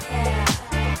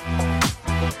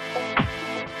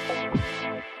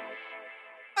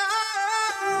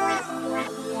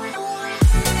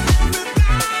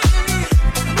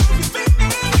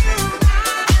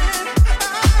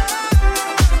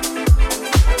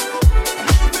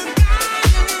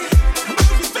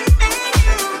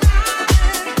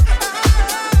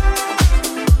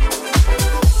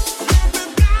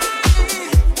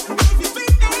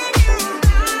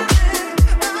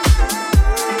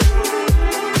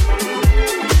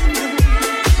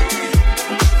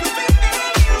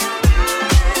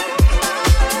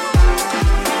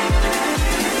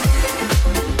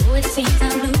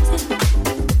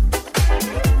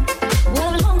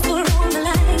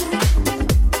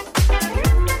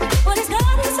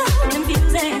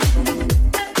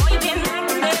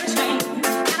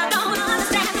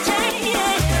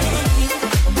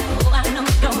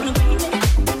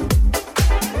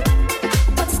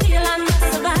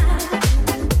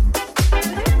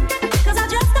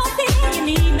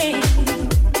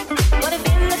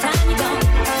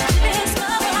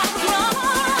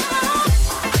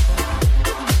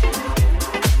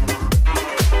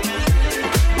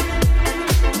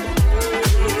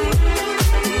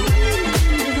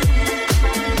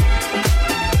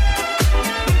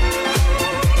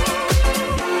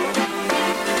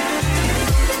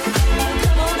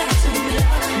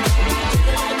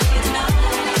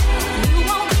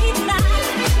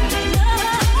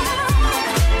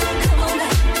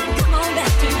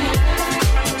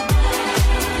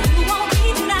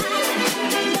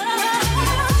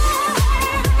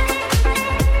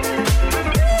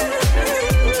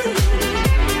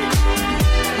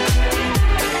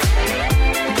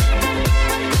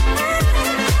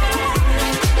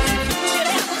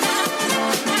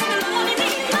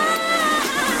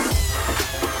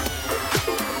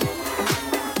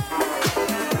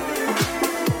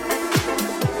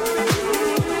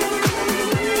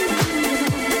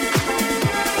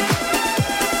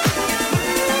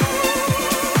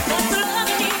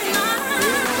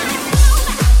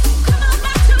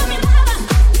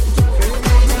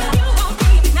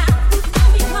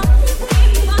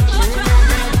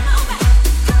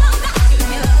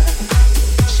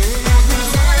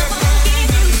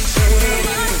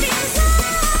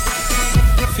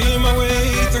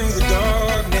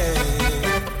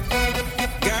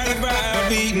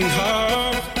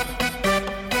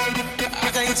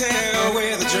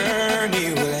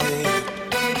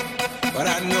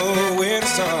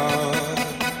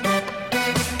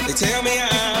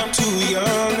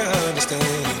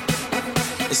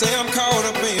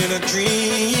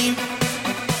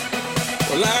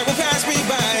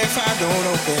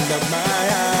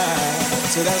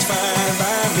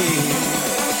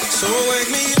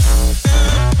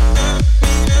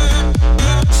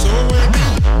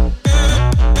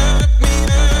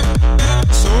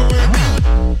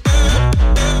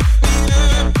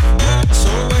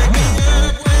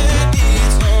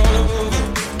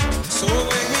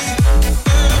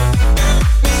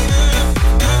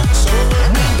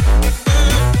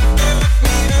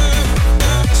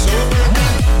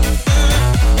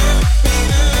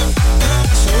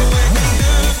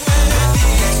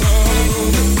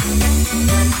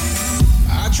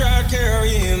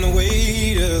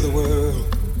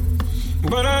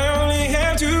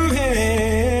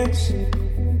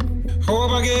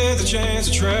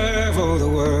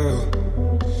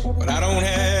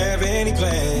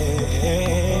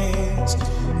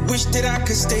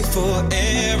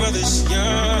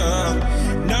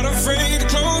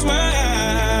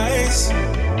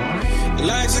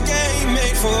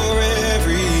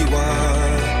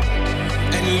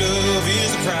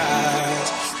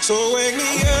 So wake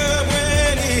me up.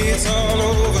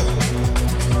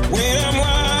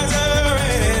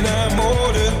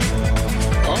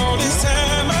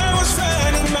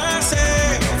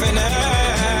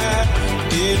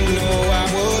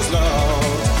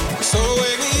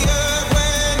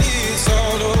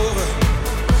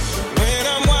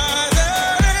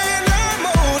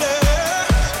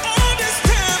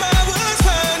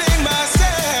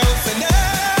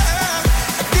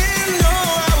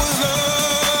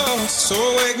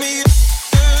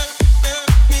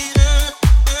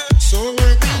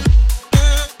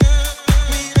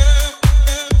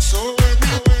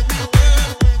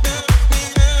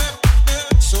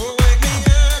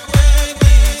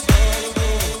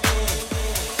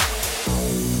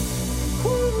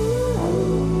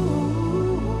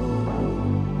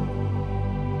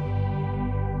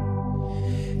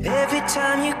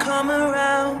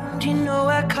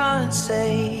 would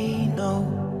say no.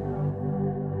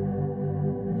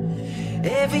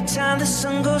 Every time the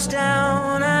sun goes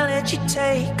down, I let you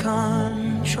take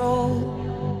control.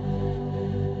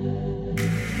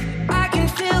 I can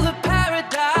feel the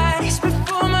paradise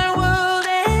before my world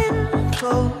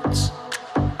implodes.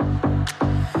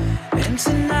 And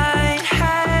tonight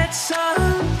had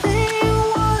something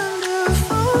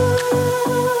wonderful.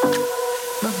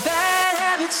 My bad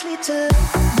habits lead to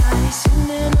late nights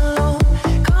sitting alone.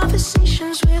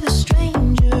 Conversations with a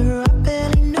stranger I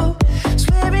barely know.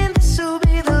 Swearing this'll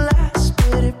be the last,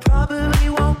 but it probably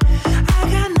won't. I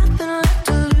got nothing left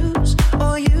to lose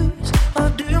or use or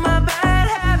do. My bad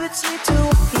habits lead to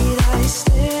wait. I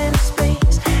stare into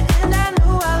space, and I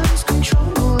know I lose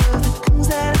control of the things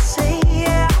that I say.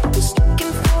 Yeah, I was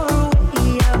looking for a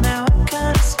way out, now I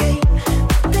can't escape.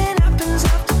 Nothing happens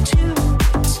after two.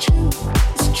 It's true,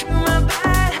 it's true. My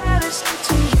bad habits lead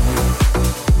to you.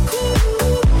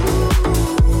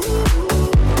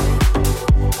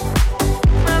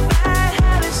 My bad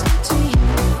habits lead to you.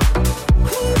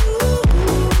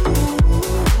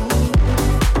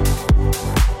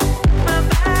 My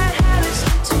bad habits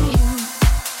lead to you.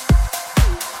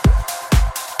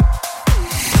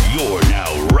 You're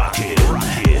now rocking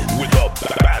with the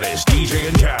baddest DJ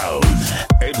in town,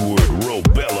 Edward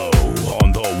Robello on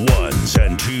the ones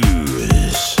and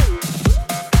twos.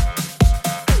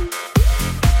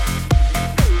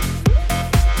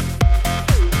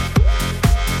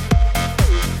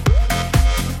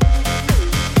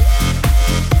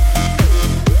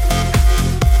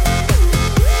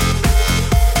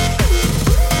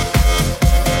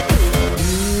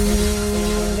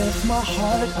 Lift my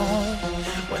heart up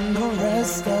when the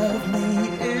rest of me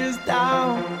is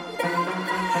down.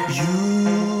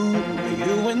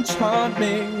 You enchant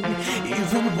me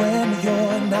even when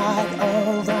you're not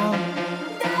around.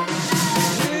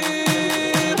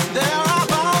 If there are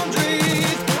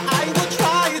boundaries, I will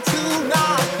try to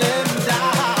knock them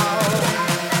down.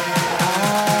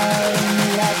 I'm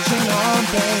latching on,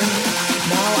 babe.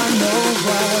 Now I know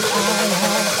what I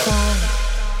have found.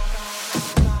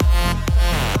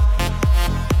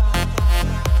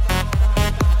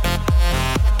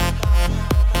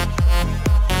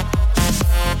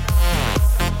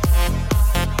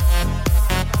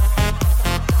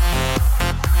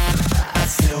 I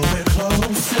feel we're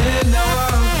close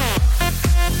enough.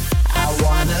 I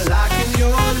wanna lock in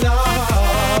your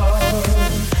love.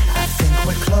 I think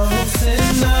we're close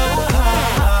enough.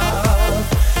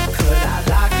 Could I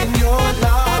lock in your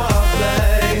love,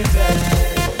 baby?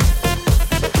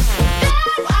 Now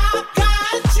I've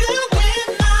got you in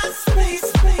my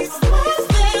space. What's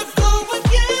there for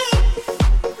you?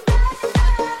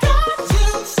 Got you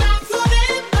shackled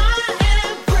in my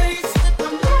embrace.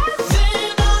 I'm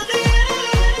latching on to you.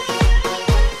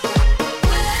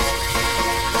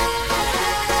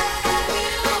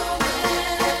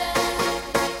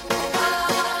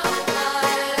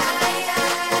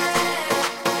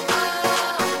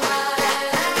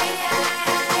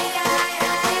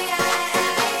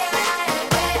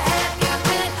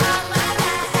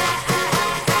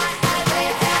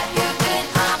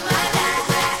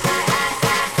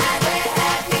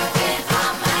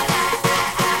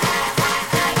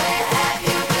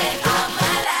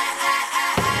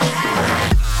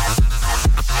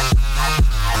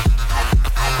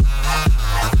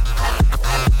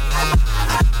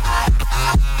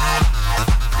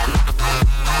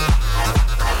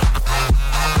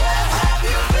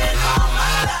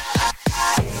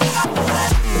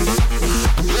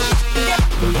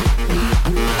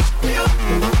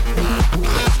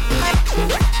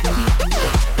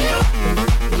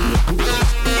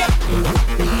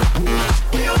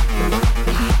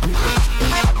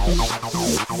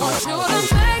 Want you to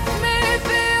make me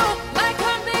feel like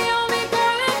I'm the only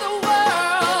girl in the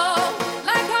world,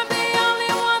 like I'm the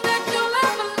only one that you'll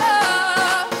ever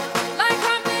love, like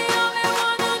I'm the only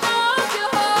one who knows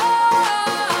your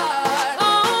heart,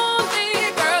 only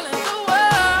girl in the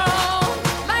world,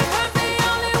 like I'm the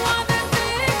only one that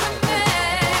sees a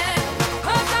man,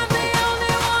 'cause I'm the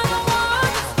only one who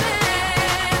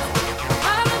understands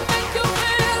how to make you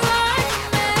feel like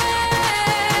me,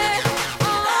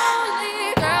 only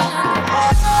girl in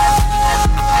the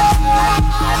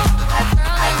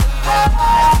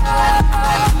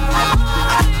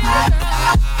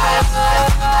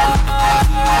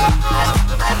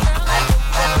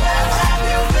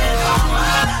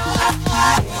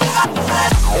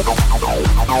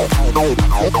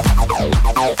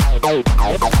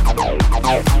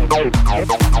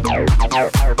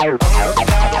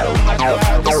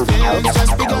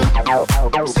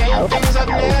Saying things I've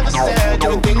never said,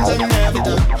 doing things I've never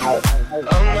done.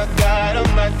 oh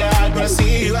my God, when I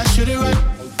see you I shoot it right,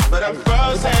 but I'm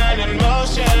frozen in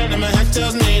motion and my head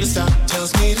tells me to stop,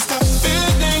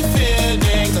 feeling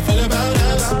feelings I feel about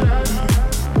us,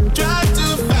 try to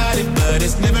fight it but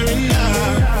it's never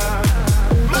enough,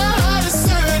 my heart is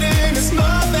hurting, it's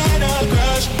more than a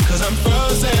crush, cause I'm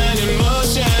frozen in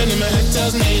motion and my head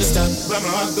tells me to stop, but my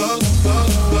heart goes,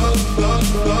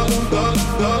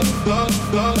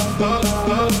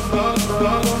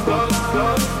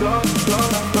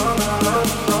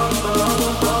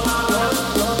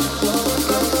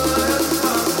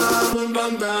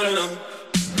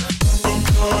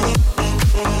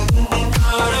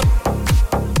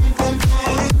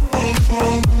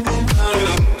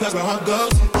 cause my heart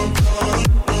goes.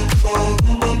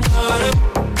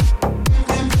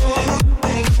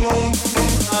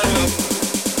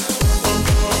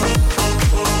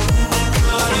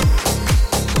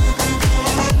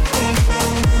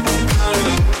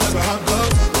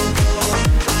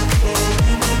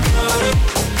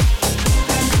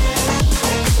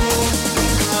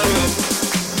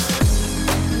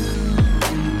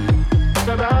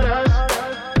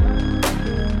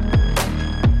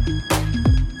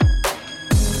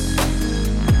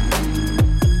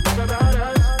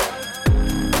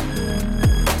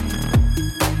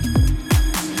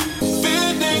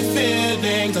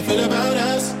 Feelings I feel about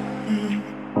us,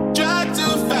 try to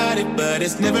fight it but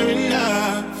it's never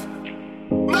enough,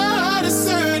 my heart is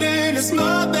hurting, it's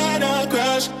more than a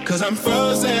crush, cause I'm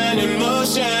frozen in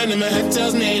motion and my head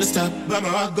tells me to stop, but my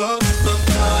heart goes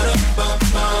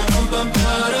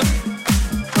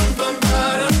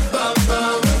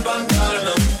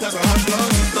that's my heart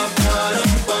goes.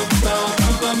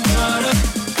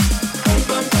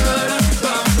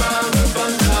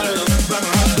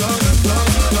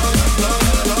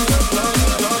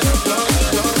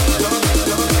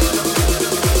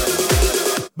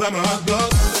 But my heart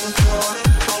goes.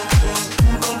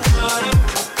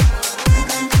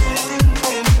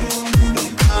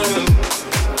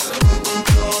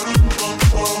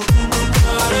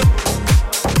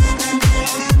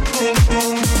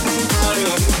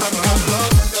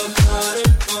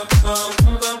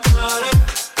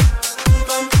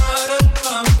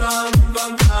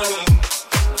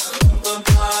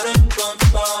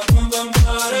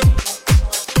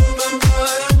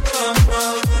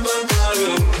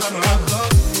 But my heart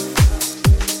goes.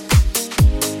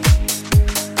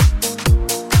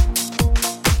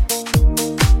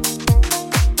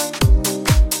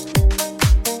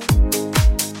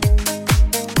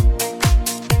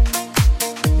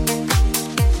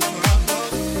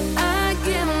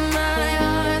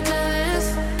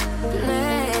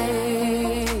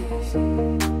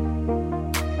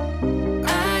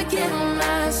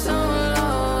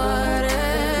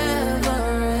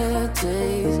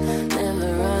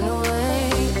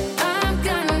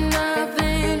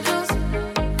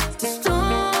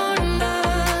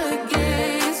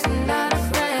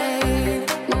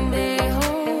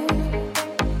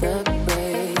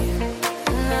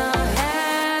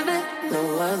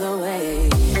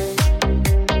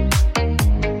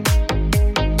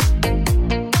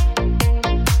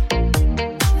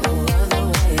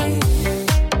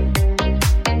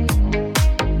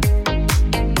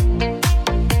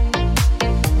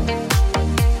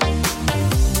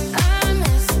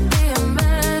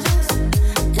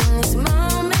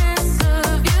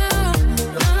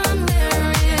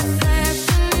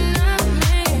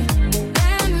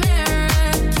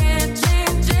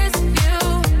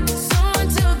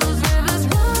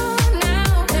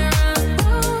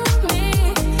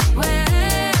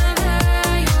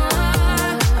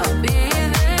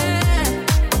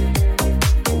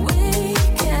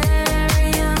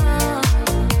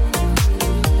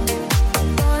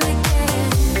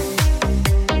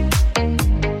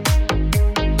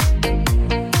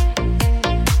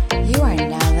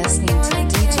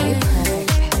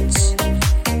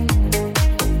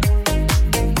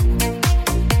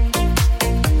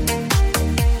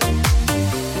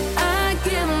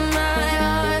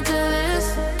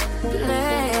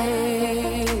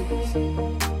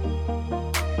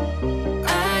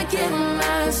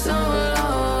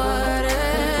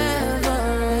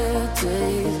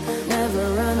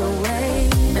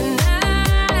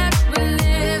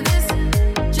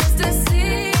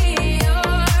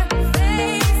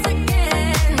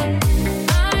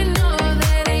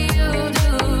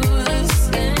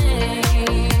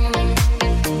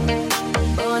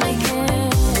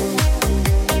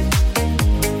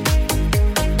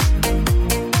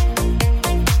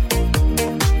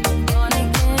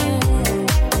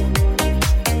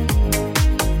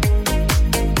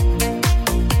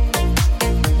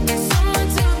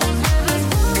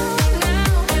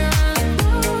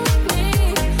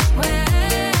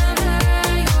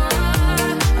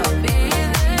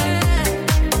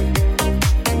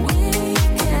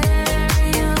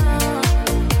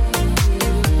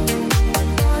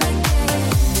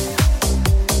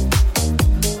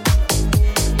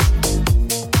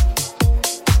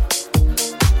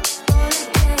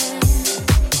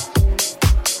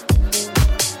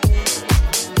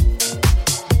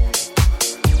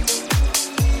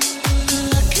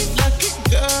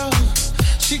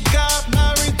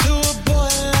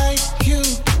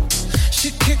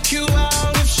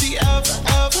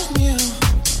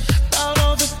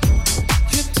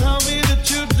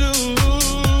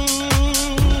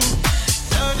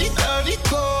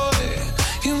 boy.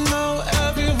 You know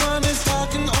everyone is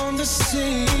talking on the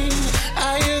scene.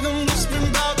 I hear them whispering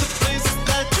about the places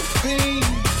that you've been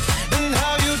and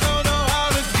how you don't know how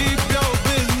to keep your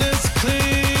business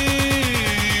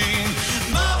clean.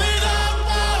 Mom it up,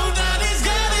 oh, daddy's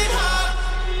getting hot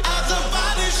at the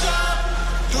body shop,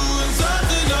 doing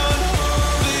something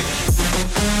unholy.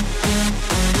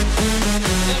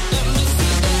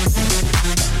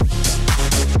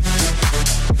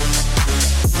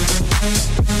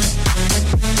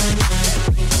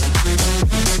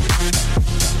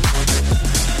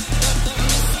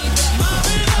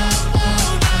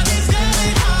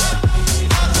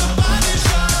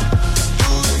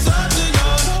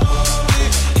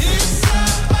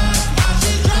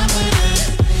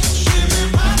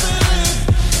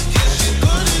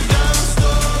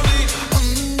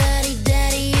 Daddy,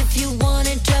 daddy, if you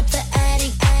wanna drop the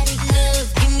attic, love,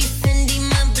 give me Fendi,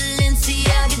 my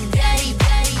Balenciaga, daddy,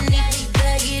 daddy,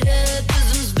 back it up, 'cause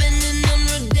I'm spending on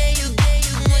Rodeo,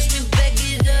 watch me back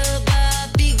it up, I'll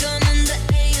be gone in the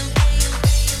AM.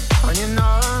 When you're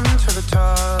numb to the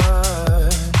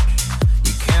touch,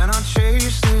 you cannot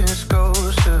chase this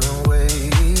ghost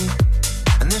away.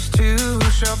 And this too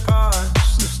shall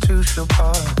pass, this too shall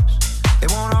pass. It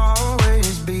won't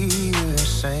always be the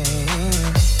same.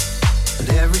 And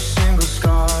every single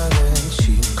scar that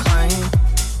you claim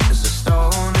is a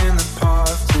stone in the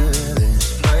path to this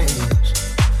place.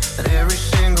 And every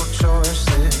single choice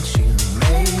that you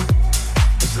made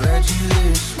has led you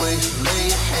this way. So lay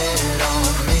your head on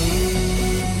me.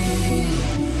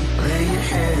 Lay your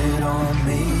head on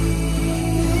me.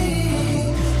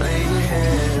 Lay your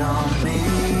head on me.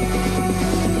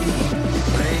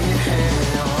 Lay your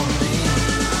head on me.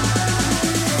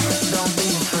 Don't be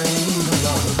afraid of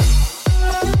love.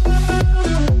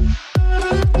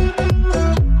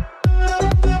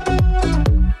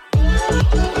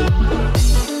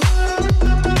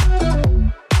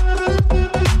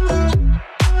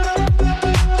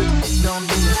 Don't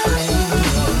be afraid of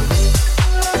love.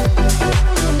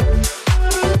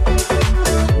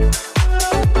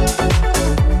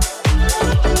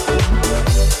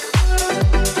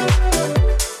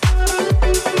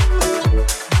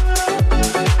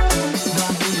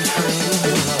 Don't be afraid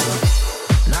of love.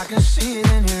 And I can see it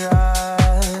in your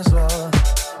eyes, love.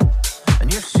 And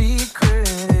your secret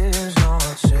is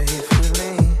not safe with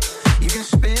me. You can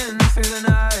spin through the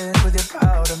night with your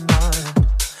powder mind,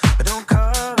 but don't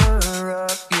cover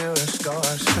up your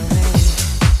scars for me.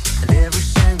 And every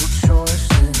single choice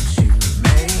that you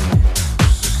made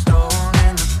was a stone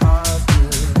in the path to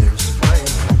this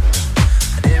place.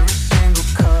 And every single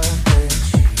cut that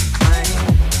you claim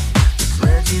has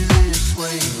led you this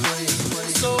way.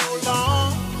 So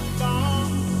long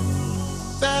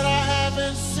that I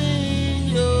haven't seen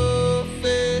your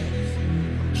face.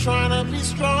 Trying to be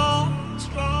strong,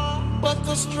 but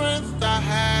the strength I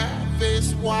have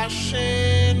is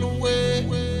washing away.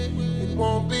 It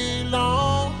won't be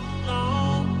long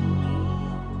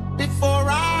before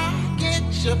I get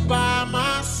you by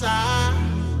my side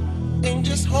and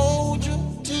just hold you,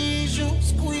 tease you,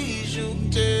 squeeze you,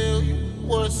 tell you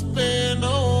what's been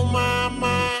on my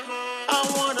mind. I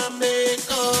wanna make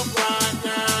up right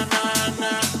now, nah,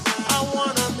 nah. I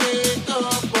wanna make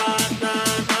up right now,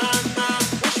 nah, nah.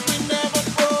 Wish we never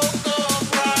broke up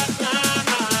right now,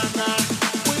 nah, nah.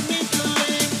 We need to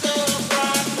link up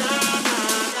right now,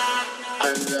 nah, nah.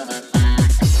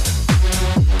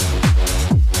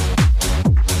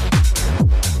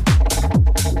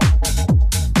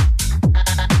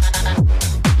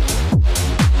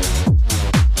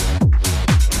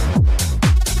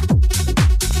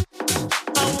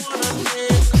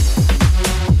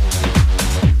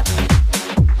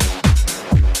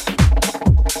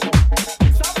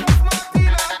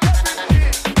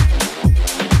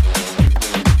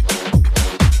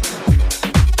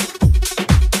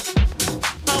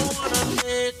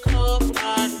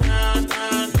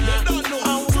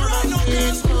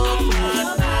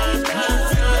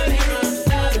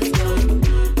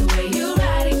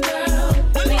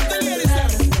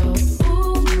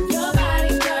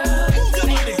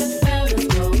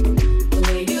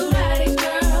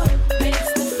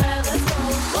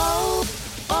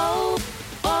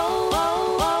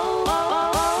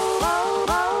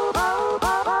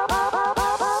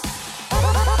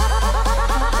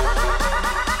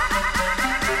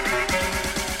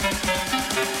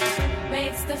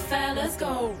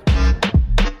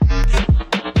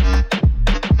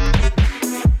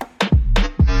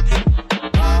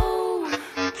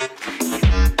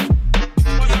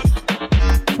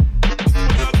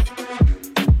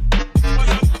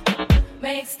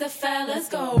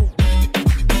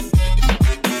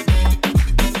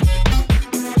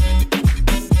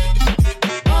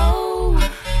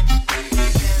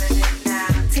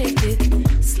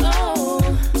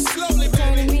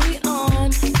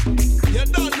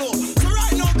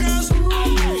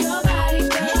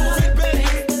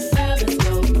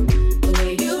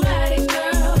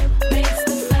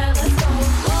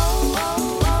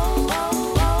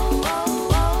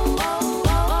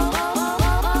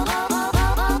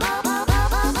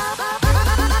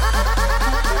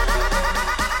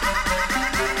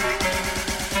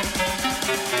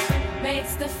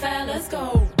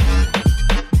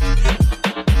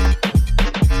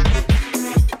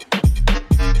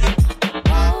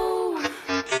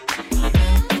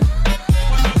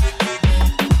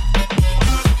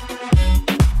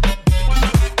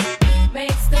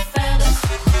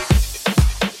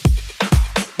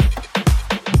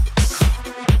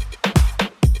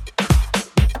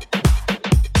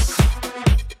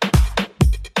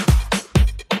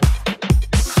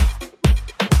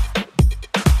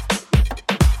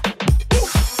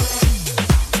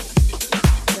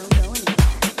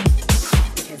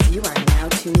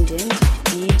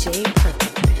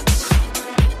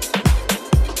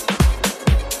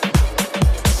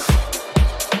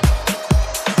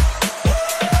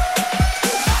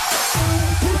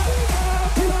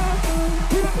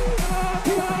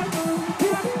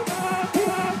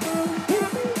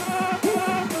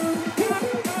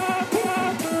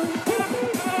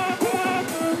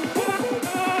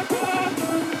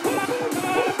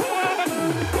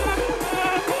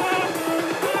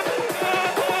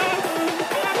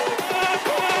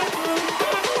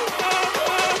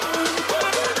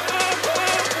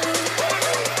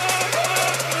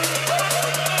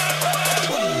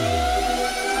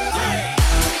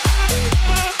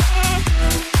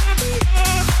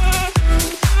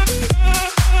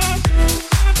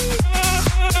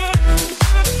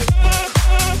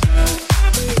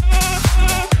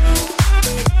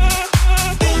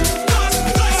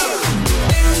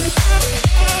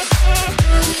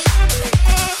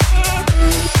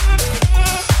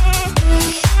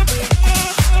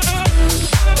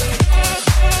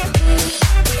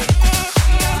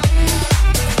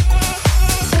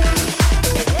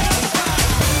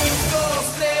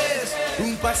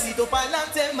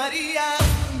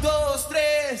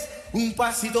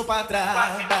 pasito para atrás.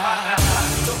 Un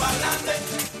pasito para adelante,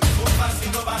 un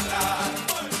pasito para atrás.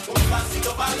 Un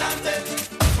pasito para adelante,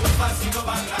 un pasito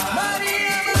para atrás.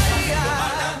 María, María.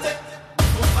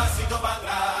 Un pasito para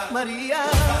atrás. María.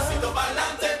 Un pasito para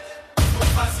adelante, un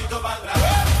pasito para atrás.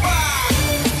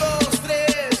 1, 2,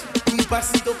 3, un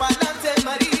pasito para adelante,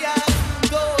 María.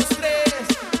 2,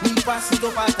 3, un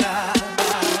pasito para atrás.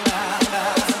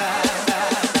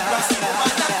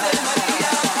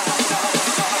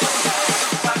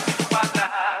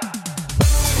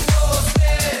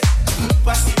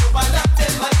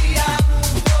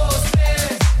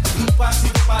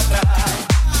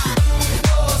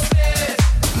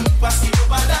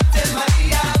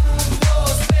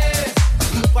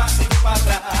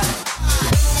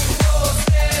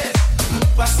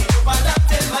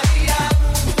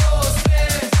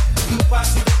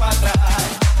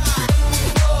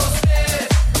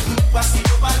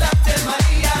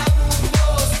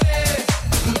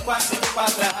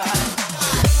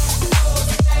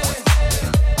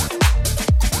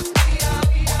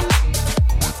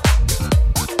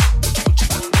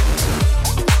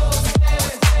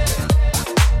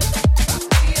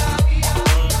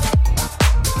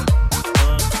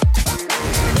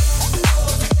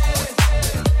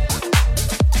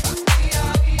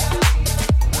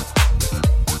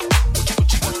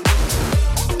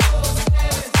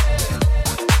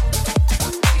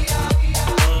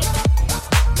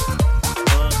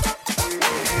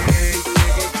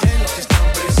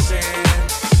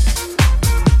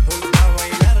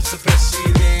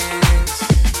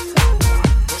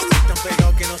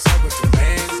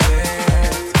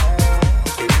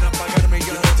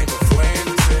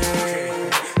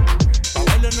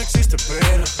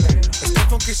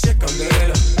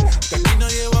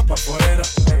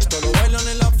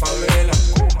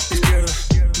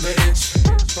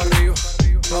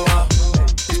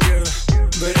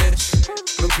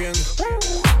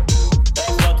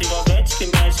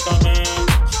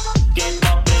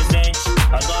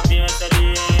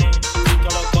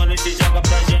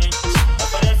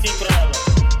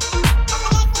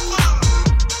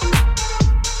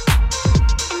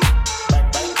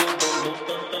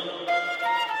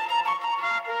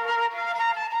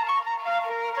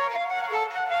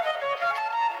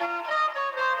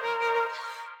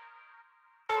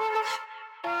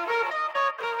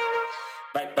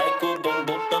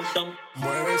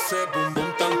 Mueve ese bum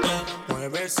bum tam tam,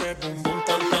 mueve ese bum bum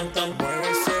tam tam tam, mueve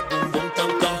ese bum bum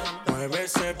tam tam, mueve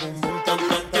ese bum bum tam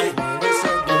tam tam, mueve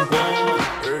ese bum bum,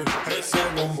 ese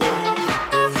bum bum,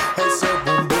 ese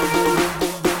bum bum bum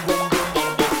bum bum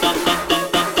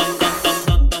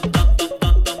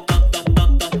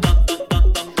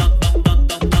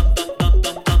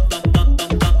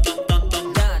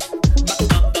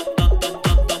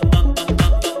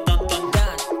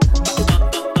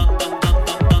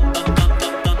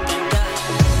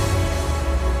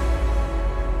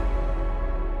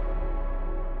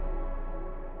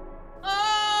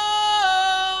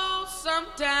Oh,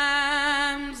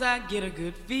 sometimes I get a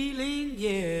good feeling,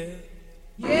 yeah.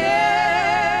 Yeah.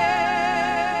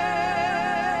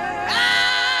 I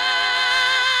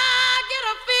get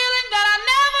a feeling that I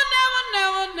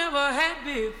never had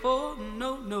before.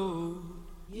 No, no.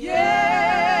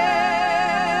 Yeah.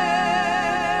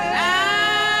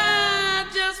 I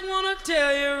just wanna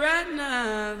tell you right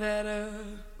now that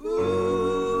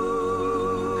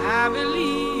I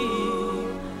believe,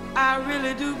 I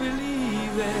really do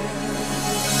believe that.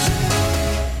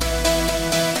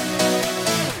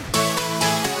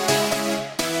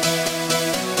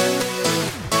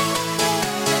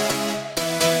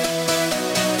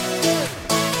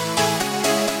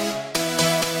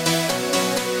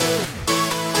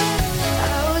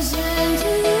 I was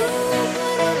into you,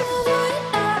 but I'm over it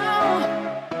now.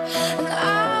 And I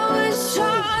was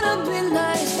trying to be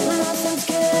nice, but nothing's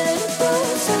getting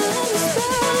through. So let me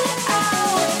spell it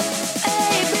out. A,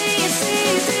 B, C,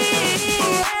 D, E,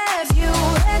 F. You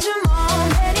and your mom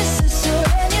and your sister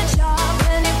and your job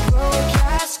and your broke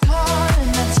ass car, and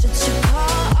that's what you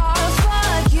call off.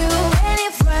 Fuck you and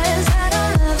your friends that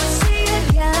I'll never see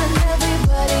again.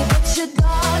 Everybody but your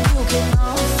dog, you can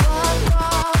all fuck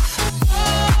off. No,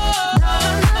 no,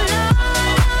 no, no,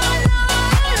 no, no.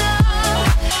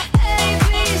 A,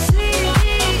 B, C, D,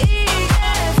 E,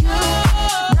 F. You.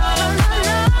 No, no, no,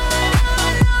 no,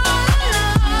 no, no.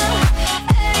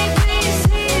 A, B, C,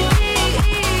 D,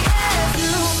 E, F.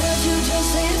 You said you just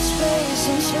needed space,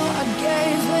 and so I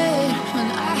gave it. When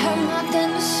I had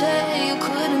nothing to say, you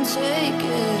couldn't take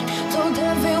it. Told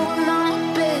everyone I'm a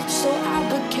bitch, so I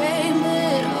became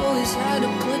it. Always had to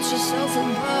put yourself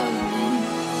above me.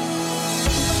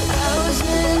 I was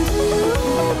into you,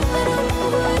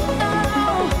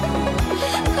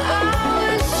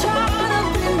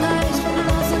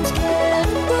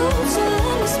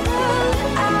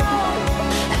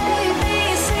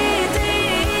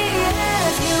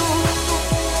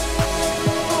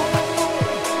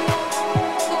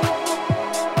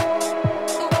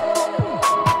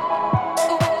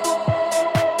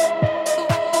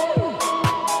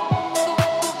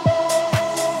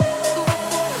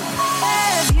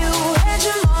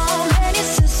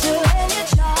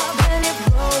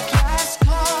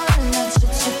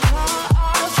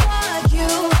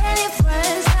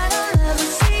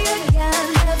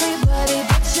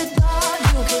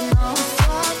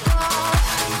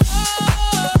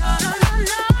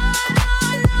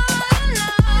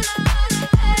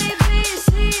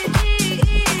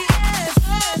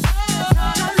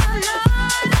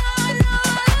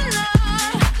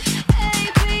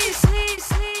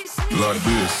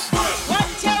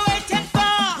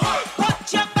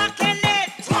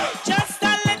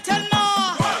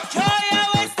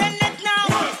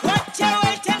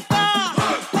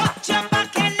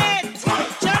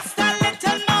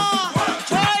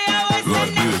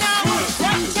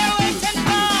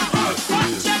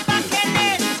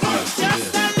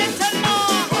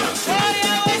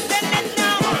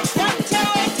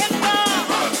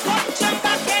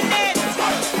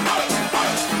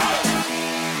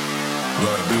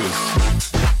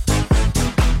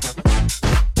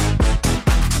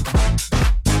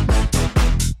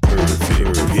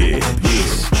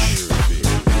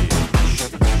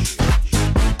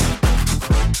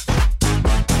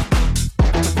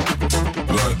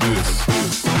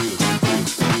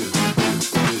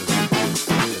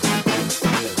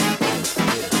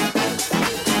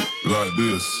 like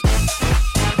this.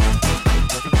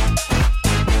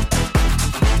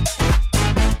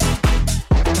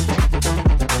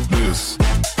 This.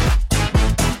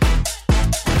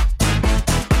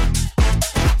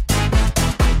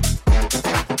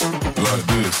 Like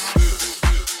this.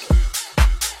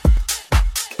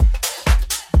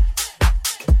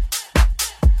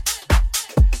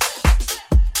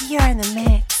 You're in the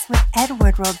mix with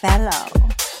Edward Robello.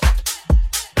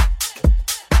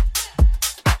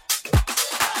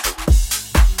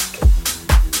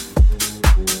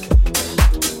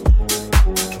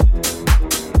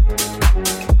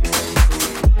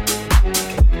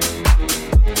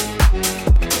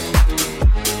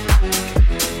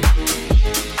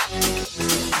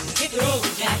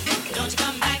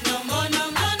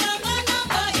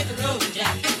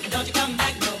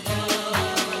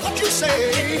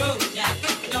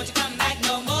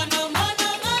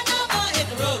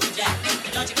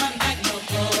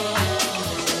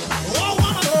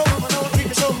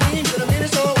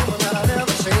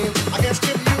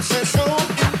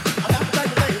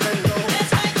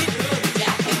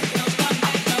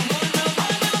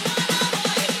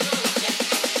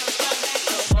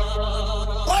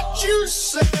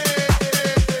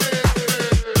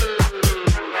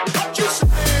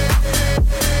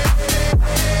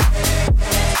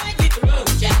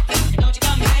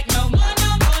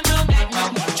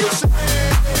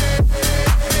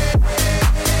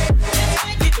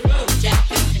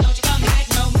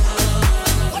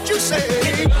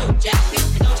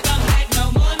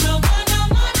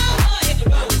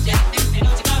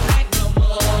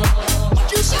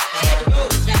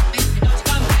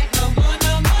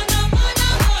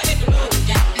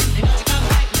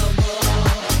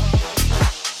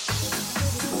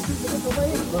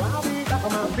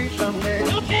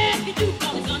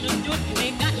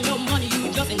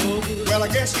 Well, I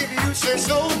guess if you say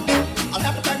so, I'll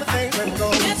have to pack my things and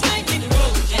go. That's right, hit the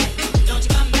road, Jack. Don't you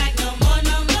come back no more,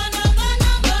 no more, no more,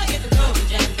 no more. Hit the road,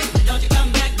 Jack. Don't you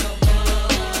come back no more.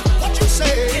 What you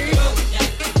say? Hit the road, Jack.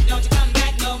 Don't you come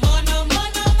back no more, no more,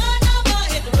 no more, no more.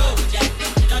 Hit the road, Jack.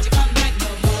 Don't you come back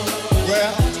no more.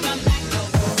 Well, don't you come back no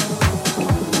more.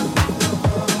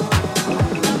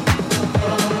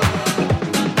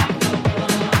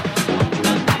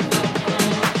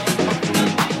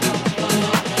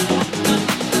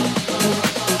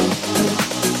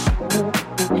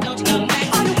 Don't you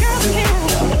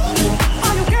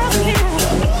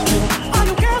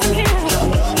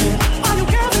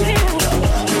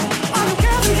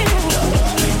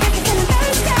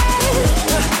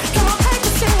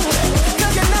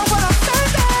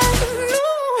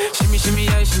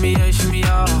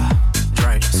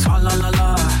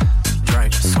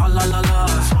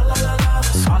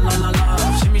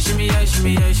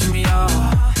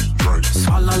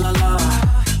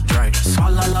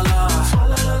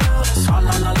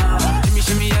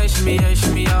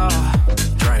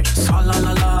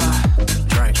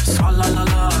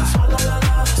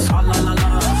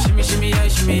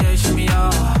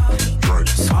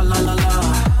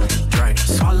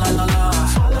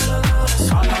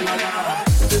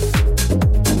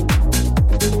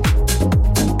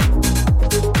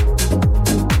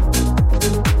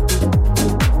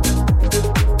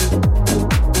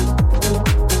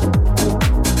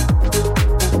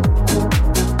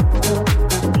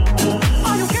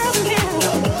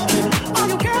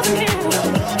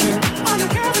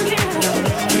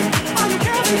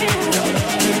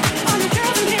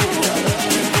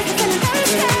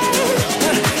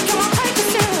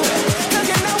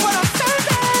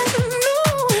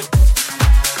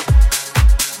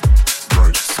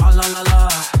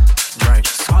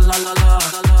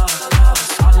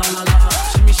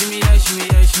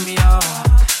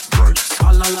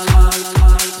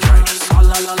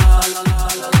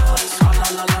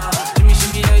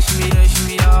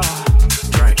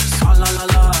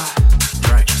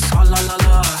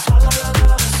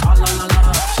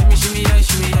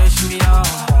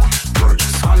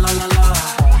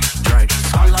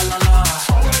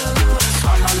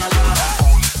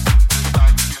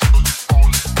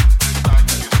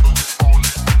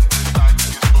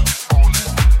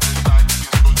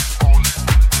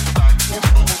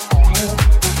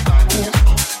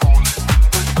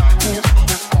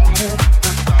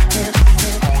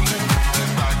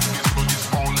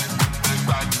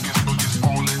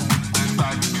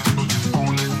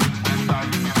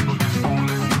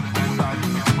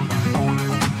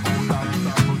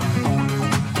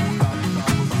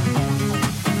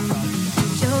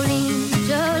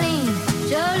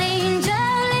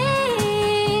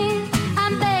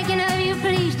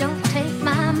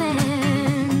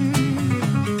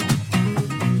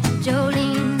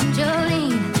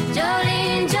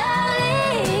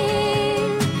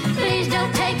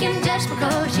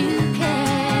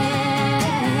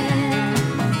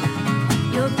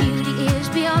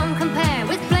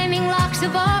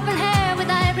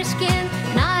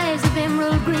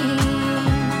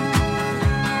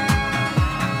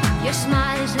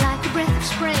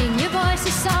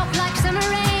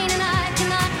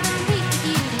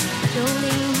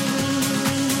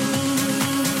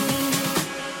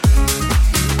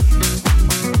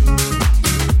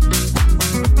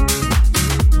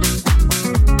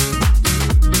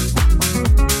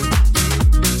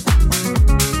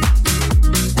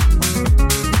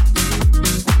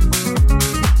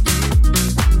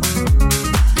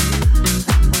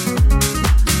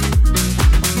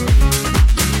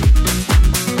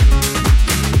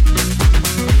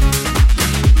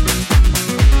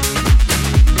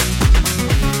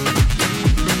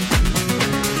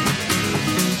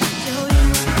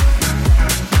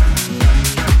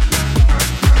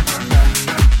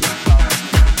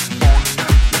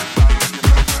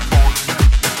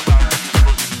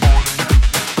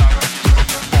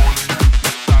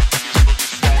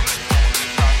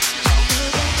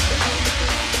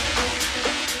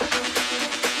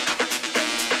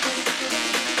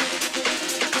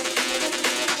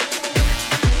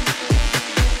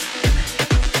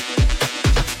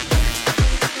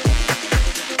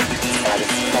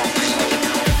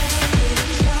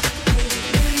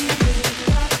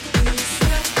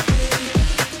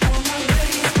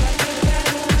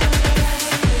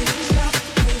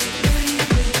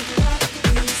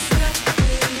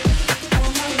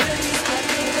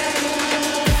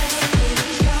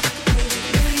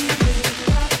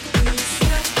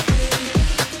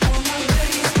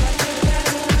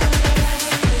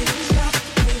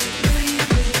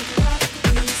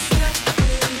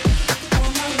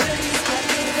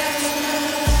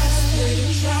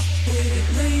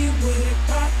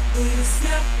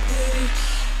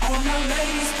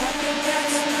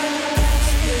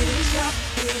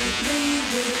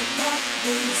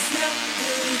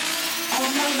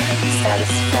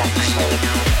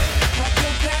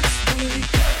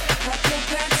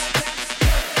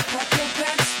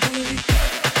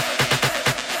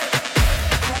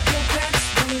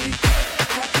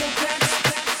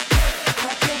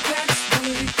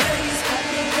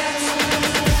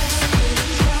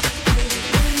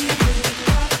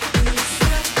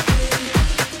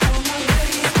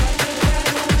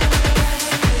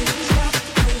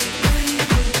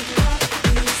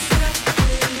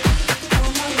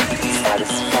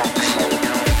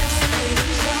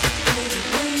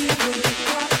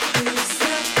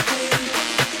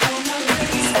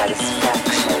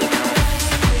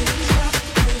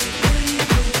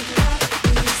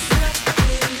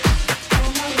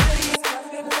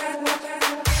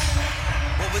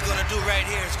What we're gonna do right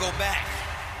here is go back.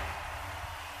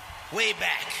 Way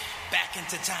back. Back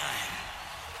into time.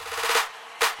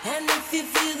 And if you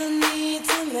feel the need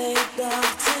to make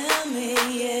love, tell me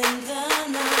in the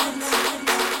night.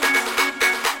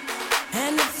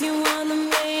 And if you wanna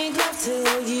make love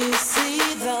till you see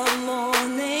the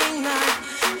morning light,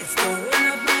 it's going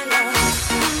up my love.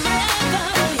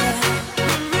 Forever, yeah.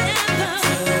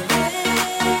 Forever,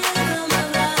 forever, my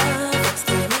love. It's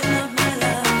going up my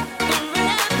love.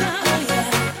 Forever, yeah.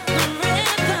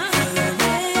 Forever,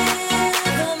 forever,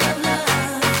 my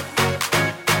love.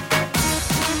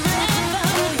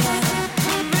 Forever, yeah.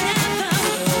 Forever,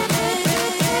 forever.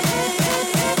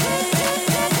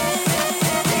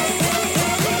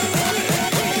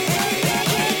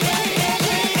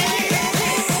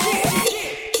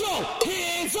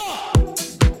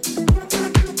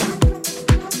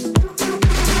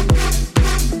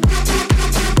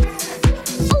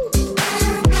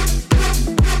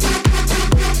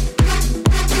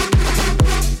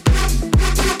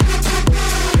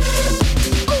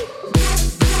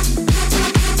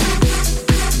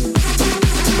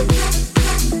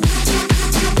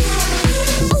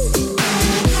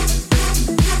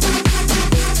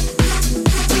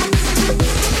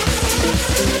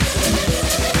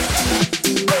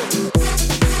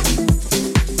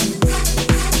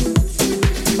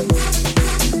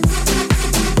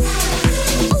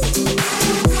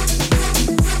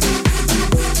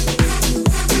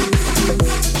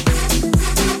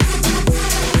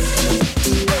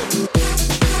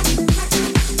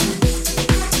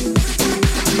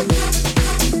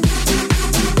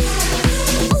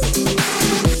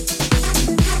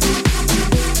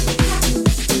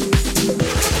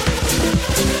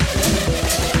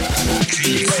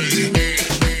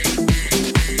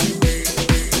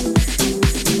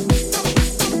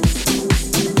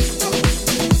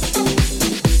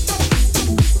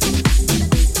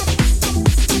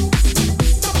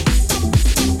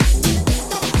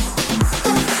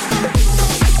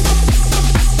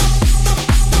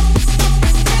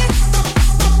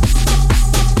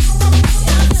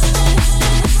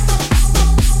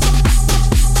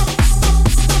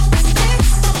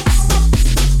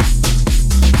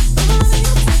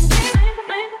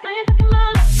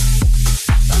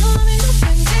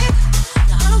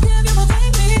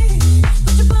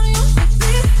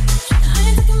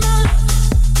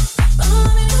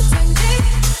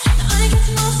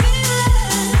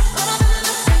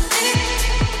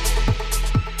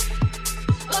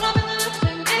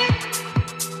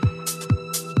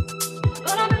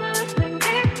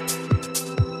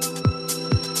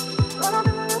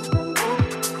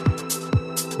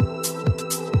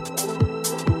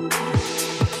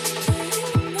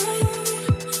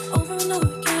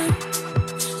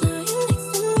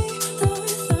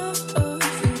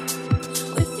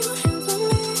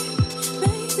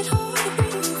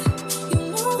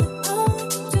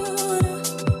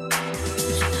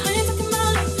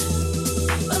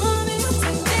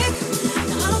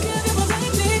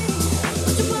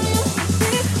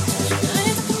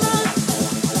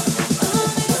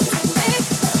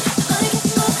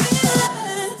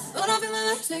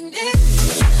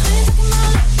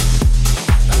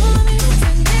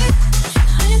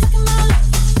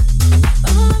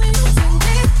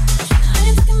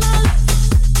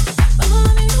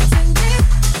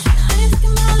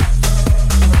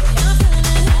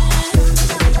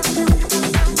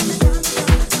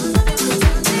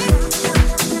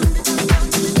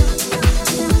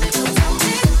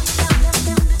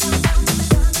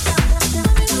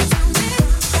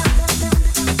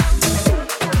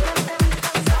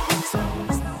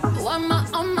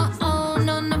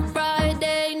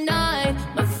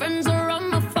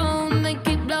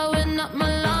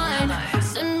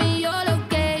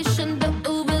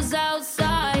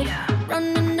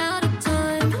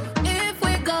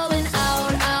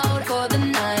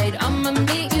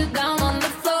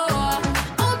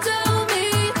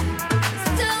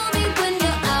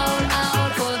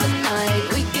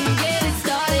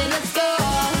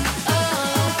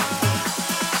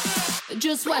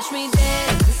 Just watch me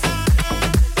dance.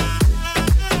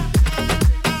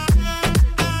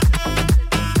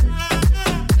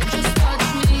 Just watch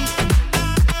me.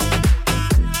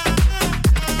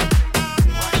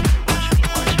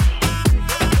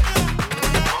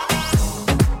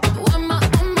 On my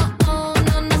own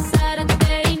on a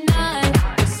Saturday night.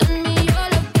 Send me your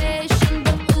location,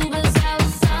 the Uber's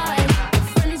outside.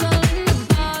 Friends all in the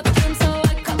bathroom, so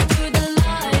I come through the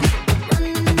line.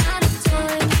 Running out of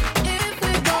time. If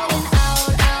we're going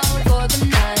out for the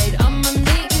night, I'ma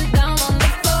meet you down on the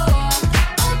floor.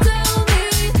 Oh, tell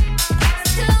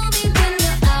me when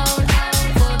you're out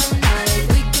for the night.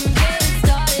 We can get it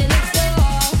started, let's go.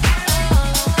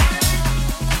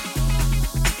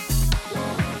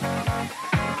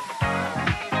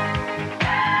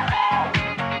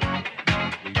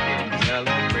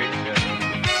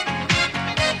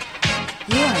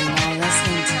 You are now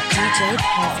listening to DJ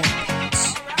Perfect Pitch.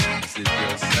 This is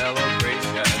your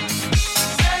celebration.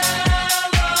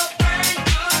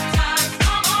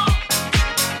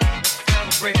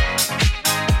 Celebrate.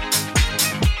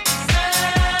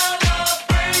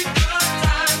 Celebrate good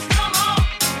times, come on.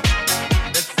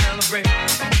 Let's celebrate.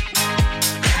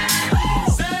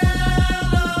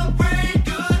 Celebrate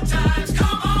good times,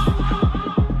 come on.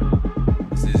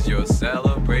 This is your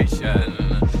celebration.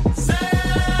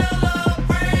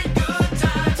 Celebrate good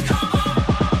times, come on.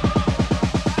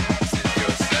 This is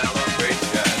your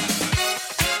celebration.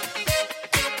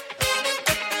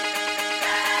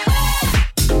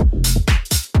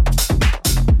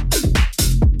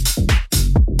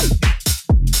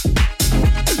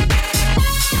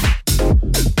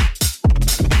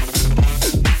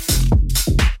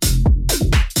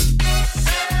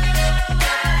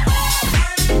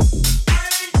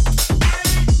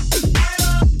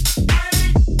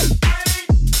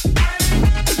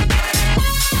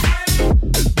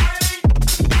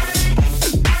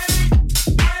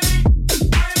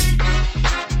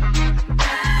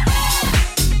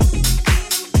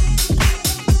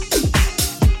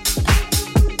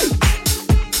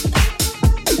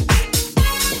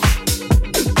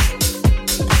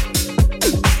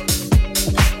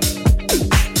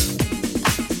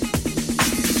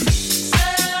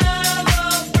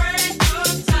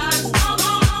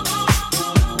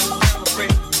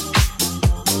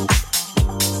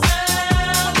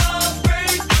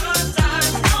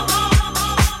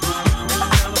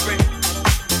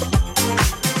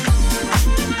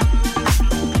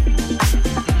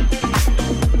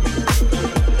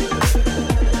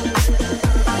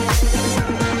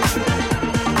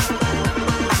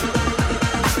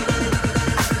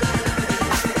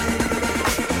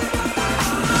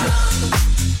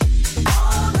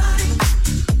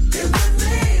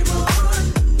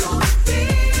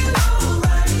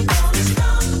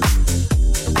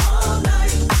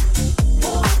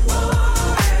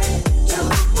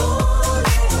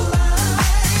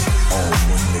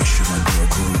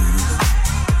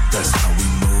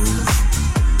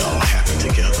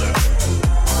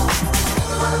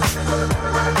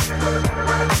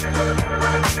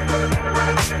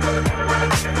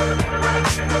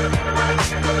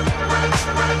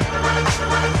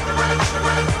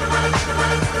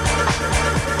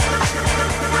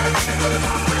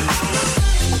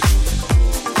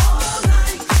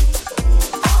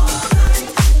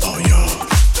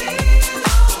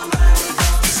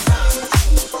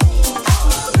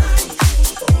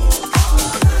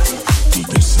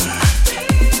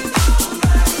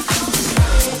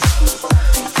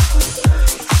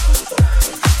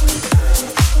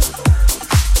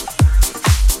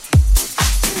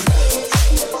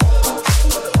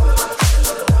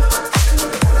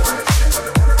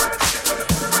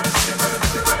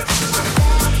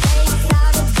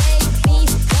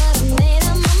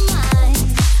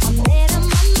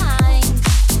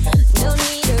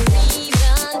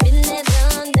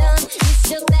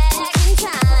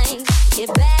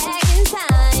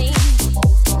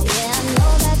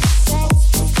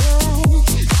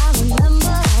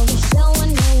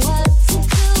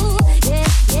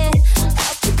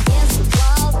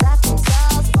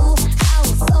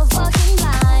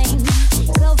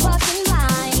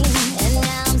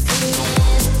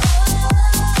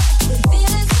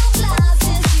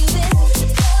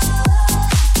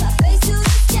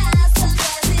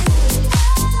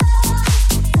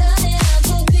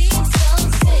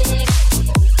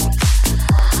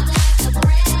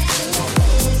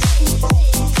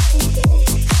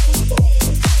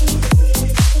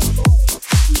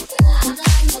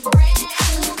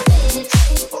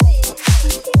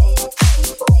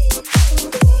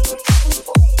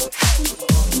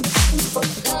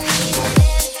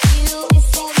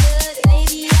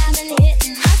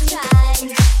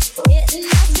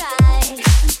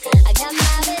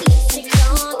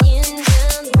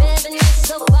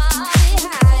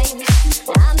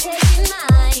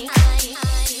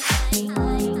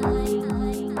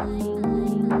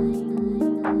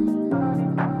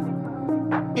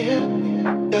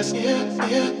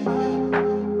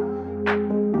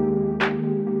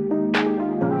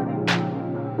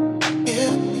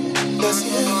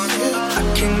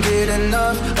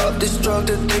 drug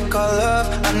that they call love.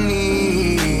 I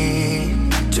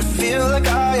need to feel like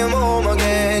I am home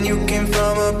again. You came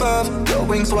from above, your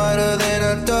wings wider than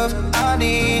a dove. I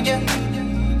need you,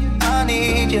 I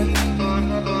need you.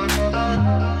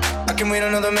 I can wait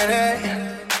another minute,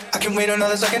 I can wait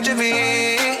another second to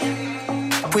be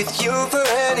with you for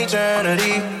an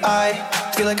eternity. I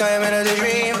feel like I am in a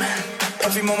daydream.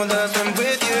 Every moment that I spend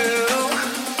with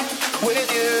you,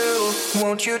 with you.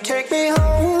 Won't you take me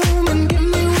home and give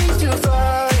me wings to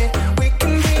fly? We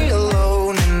can be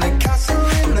alone in the castle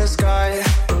in the sky.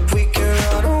 We can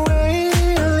run away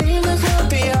and leave this world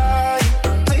behind.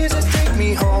 Please just take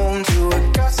me home to a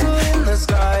castle in the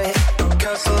sky.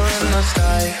 Castle in the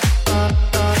sky.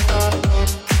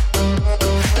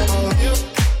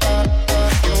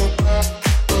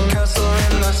 Castle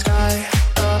in the sky.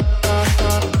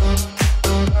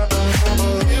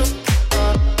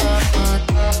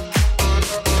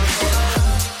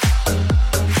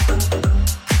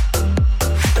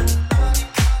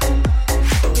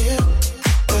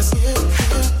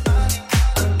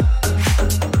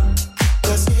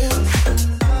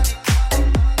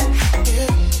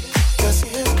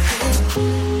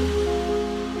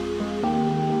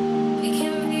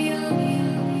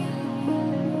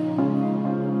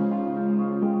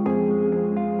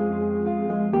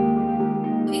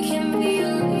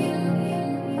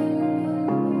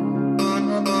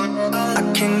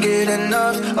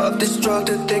 Of this drug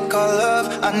that they call love.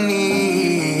 I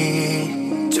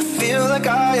need to feel like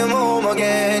I am home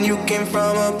again. You came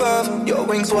from above, your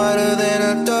wings wider than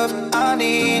a dove. I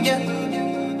need you,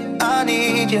 I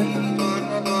need you.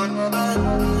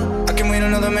 I can wait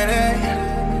another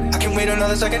minute, I can wait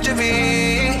another second to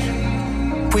be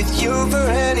with you for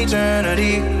an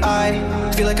eternity.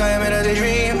 I feel like I am in a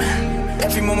daydream.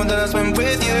 Every moment that I spend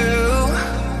with you,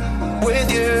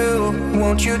 with you.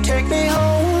 Won't you take me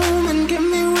home and give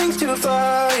me wings to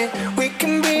fly? We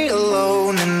can be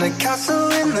alone in the castle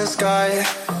in the sky.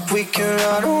 We can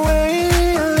run away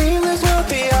and leave this world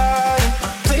behind.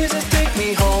 Please just take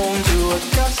me home to a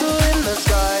castle in the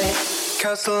sky.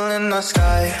 Castle in the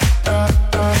sky.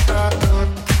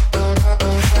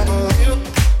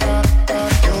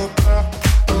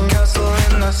 Castle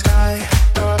in the sky.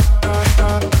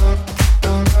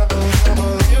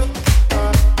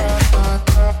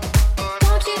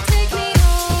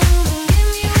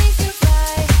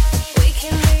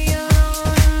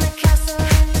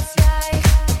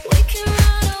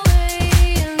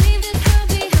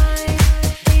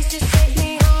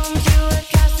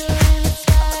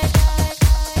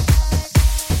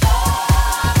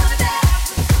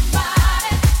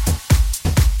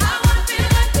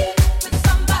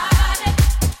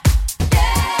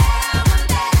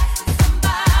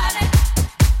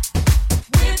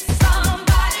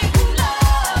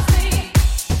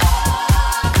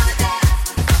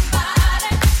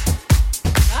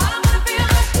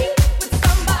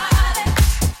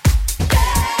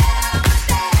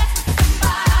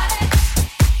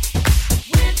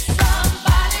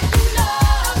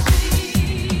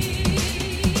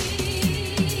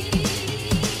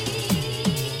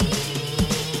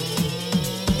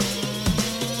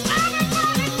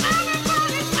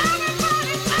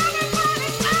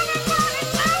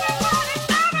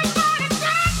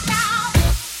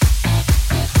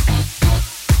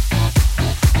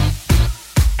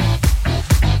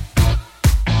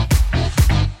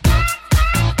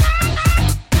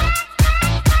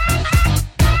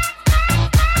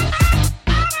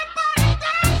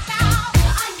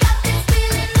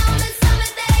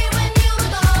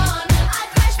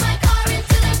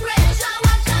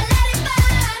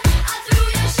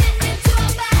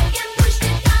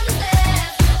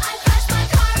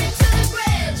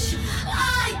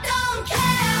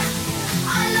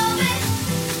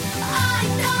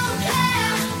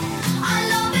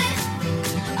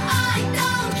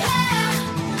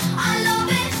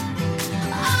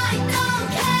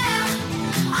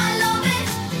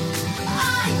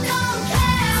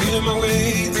 Feeling my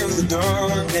way through the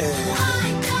darkness,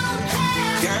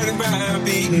 guided by a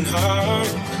beating heart.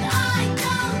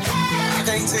 I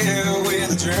can't tell where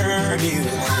the journey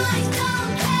will end,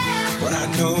 but I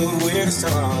know where to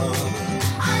start.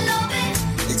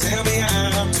 They tell me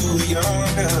I'm too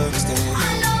young to understand.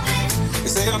 They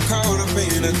say I'm caught up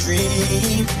in a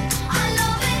dream.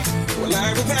 Well,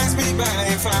 life will pass me by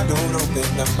if I don't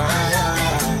open up my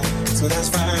eyes. So that's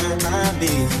fine by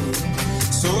me.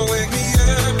 So wake me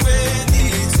up when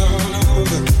it's all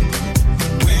over,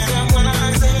 when I'm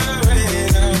wiser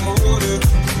and I'm older.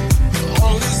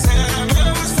 All this time I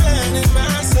was finding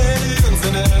myself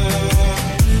and I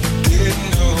didn't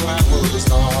know I was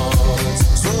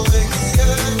lost. So wake me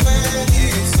up when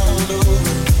it's all over.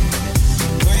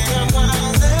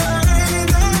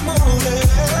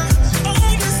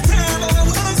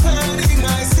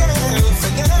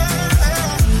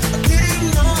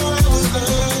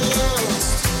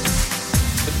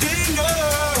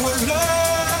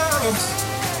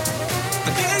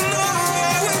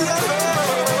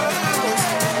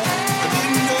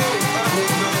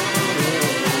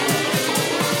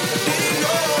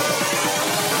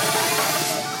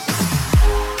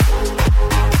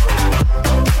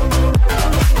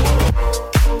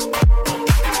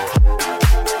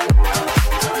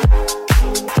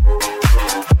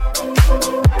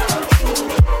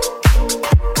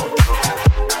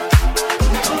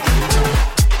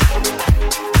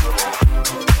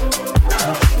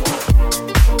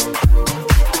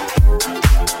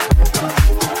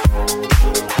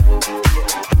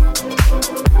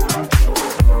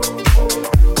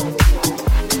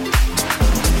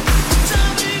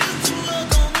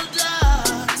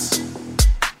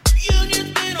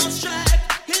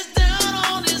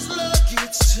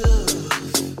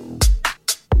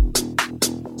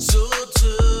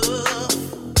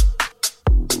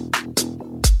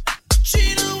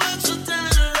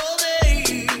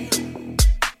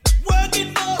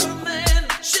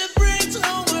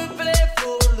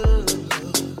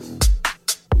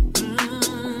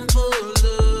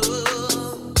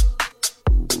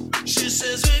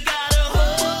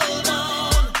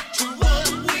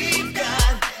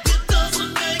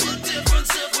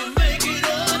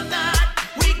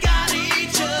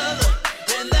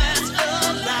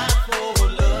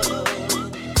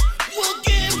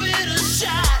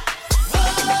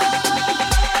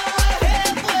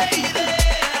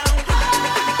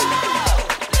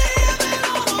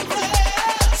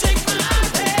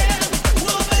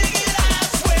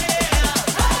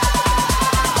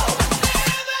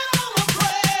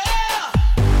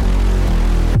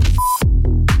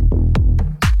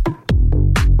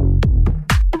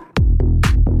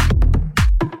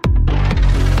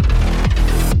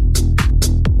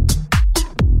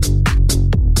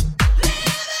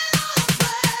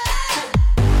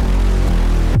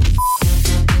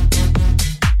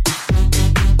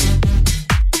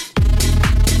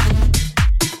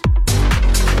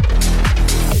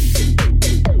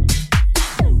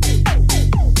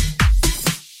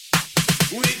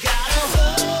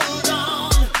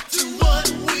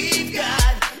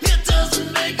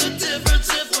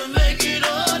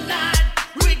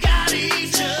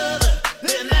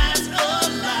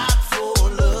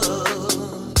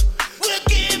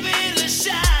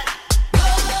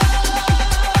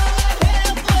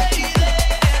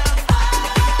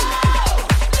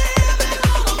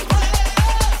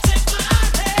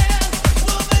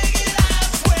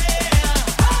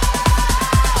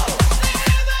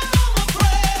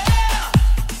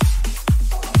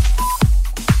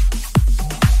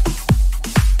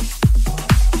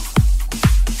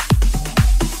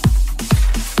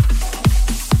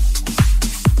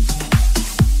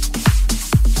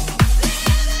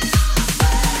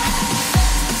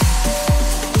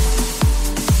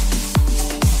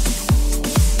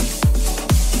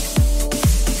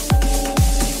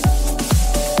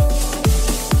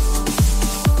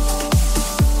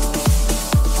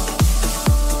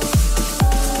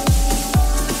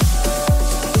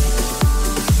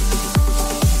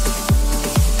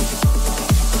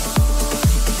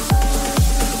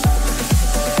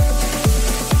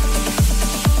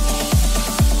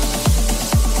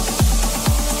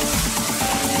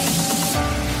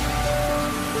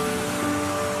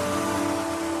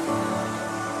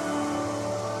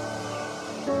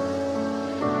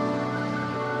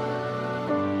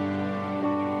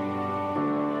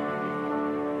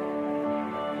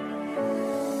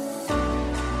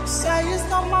 say it's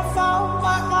not my fault,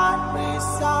 my heart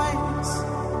resigns.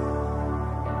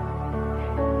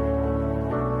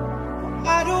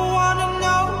 I don't wanna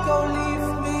know, go leave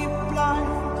me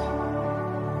blind.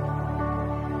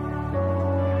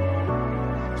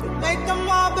 To make them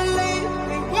all believe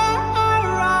we were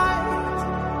alright.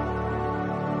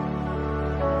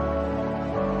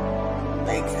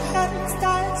 Make your head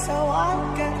style so I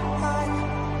get high.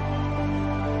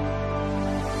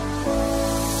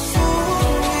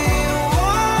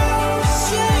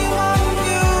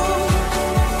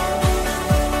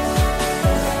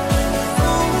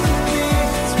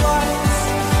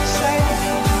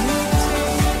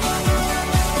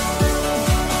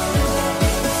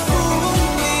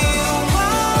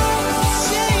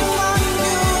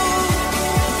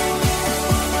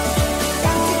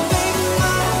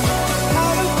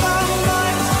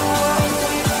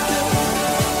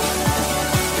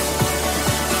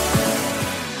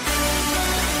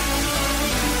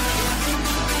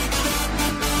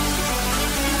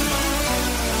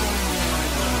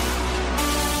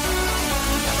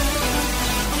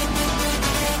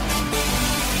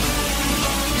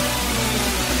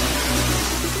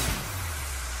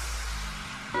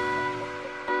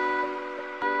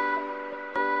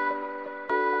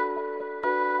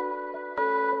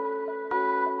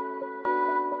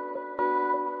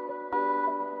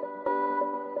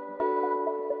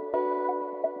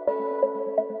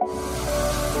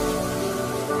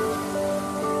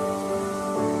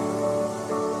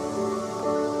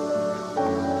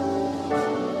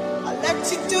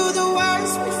 To do the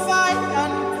worst, we fight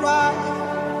and cry.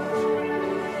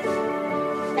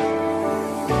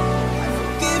 I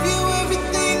forgive you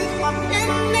everything, I'm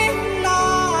in it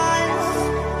lies.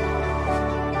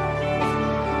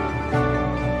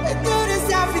 We do this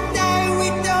every day, we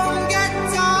don't get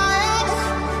tired.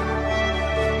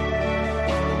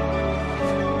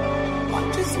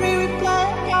 Watch us replay,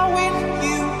 I win,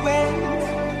 you win.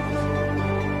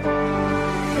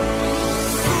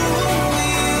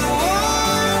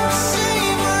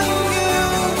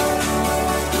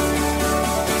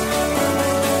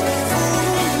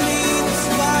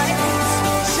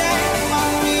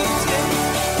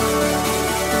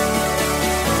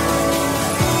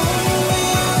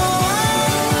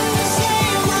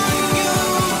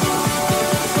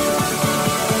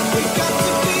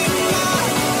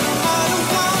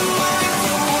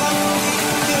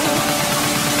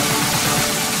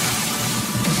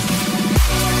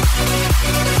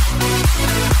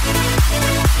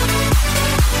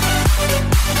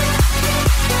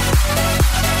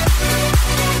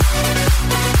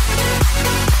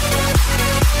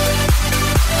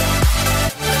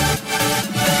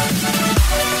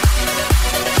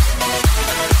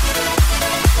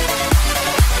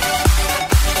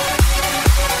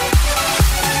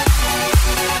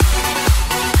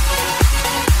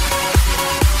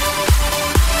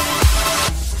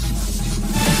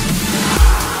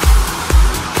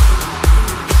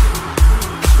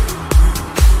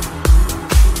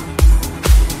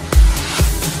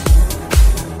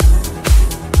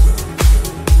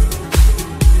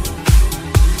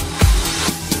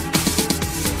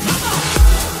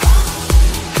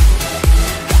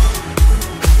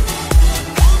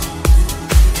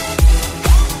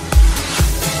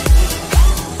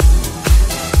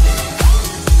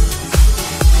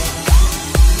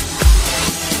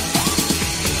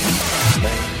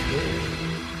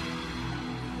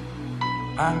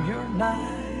 I'm your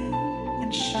knight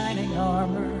in shining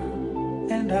armor,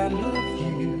 and I love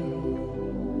you.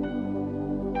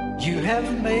 You have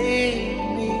made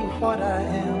me what I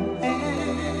am, and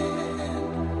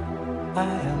I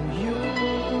am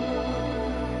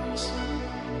yours.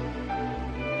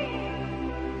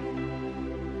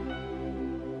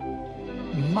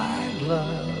 My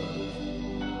love,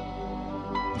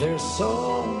 there's so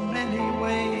many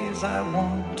ways I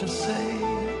want to say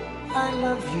I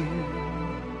love you.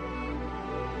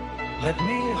 Let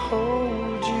me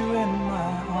hold you in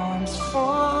my arms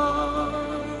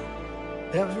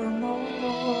forevermore.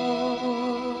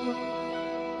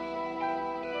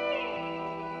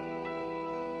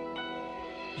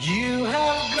 You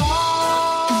have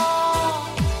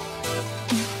gone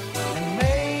and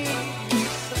made me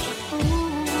such a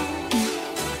fool.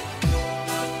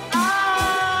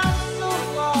 I'm so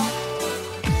lost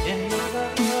in your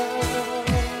love.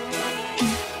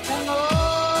 And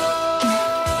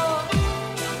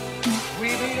we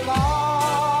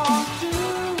belong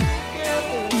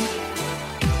together.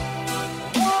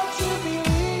 Won't you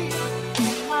believe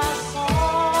my song?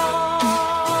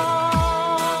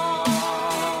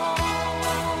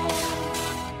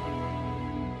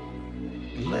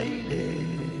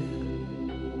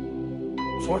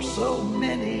 For so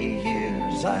many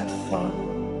years I thought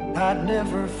I'd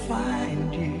never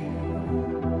find you.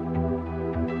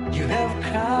 You have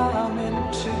come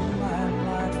into my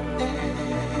life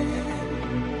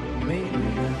and made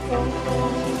me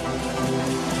whole.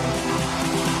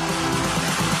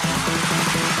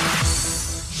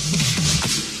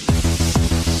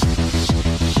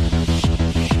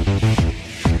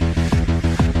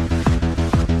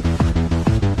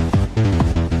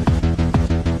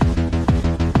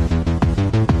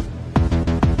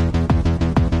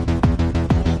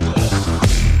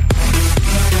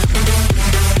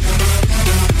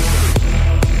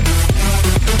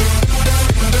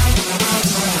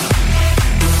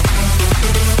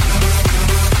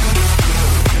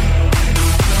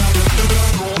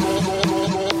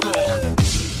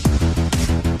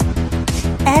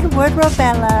 Edward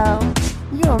Robello,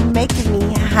 you're making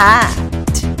me hot.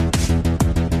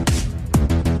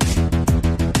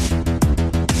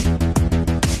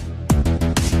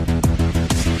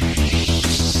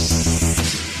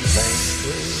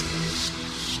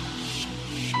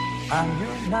 I'm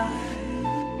your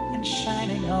knight in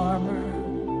shining armor,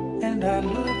 and I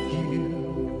love you.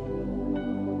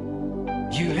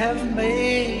 You have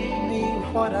made me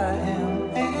what I am,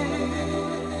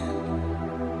 and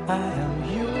I am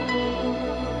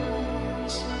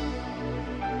yours.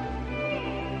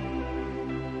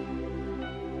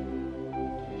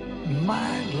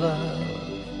 My love,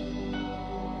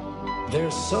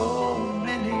 there's so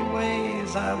many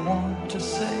ways I want to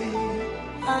say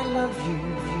I love you.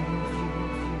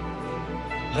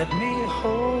 Let me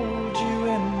hold you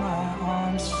in my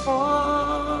arms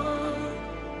forevermore.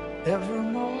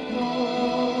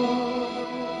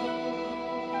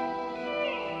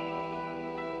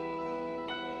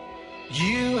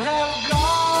 You have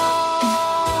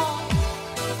gone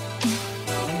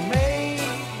and made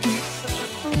me such a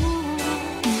fool.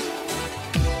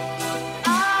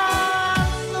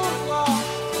 I'm so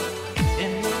lost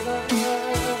in your love.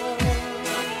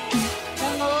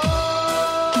 And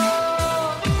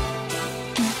oh,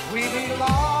 we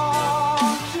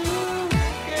belong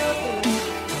together.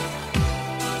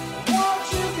 Won't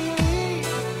you believe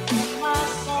in my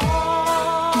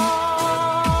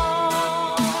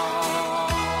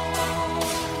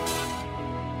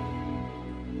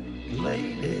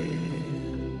lady?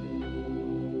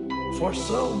 For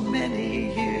so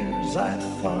many years I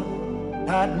thought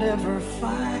I'd never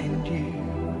find you.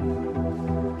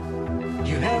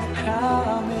 You have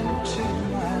come into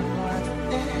my life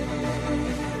and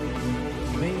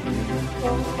made me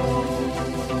whole.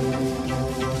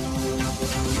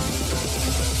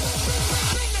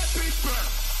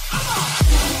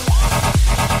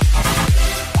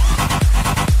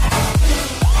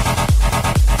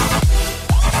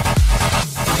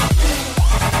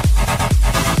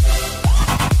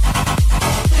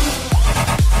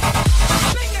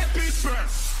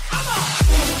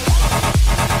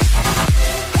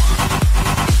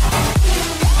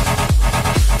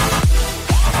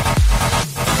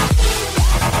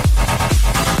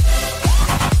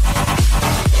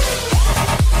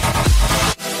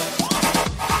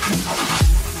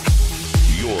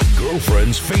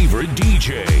 Girlfriend's favorite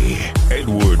DJ,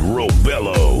 Edward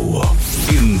Robello,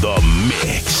 in the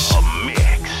mix.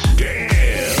 Damn.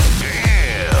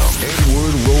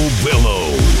 Edward Robello,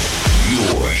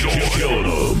 you're killing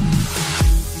him.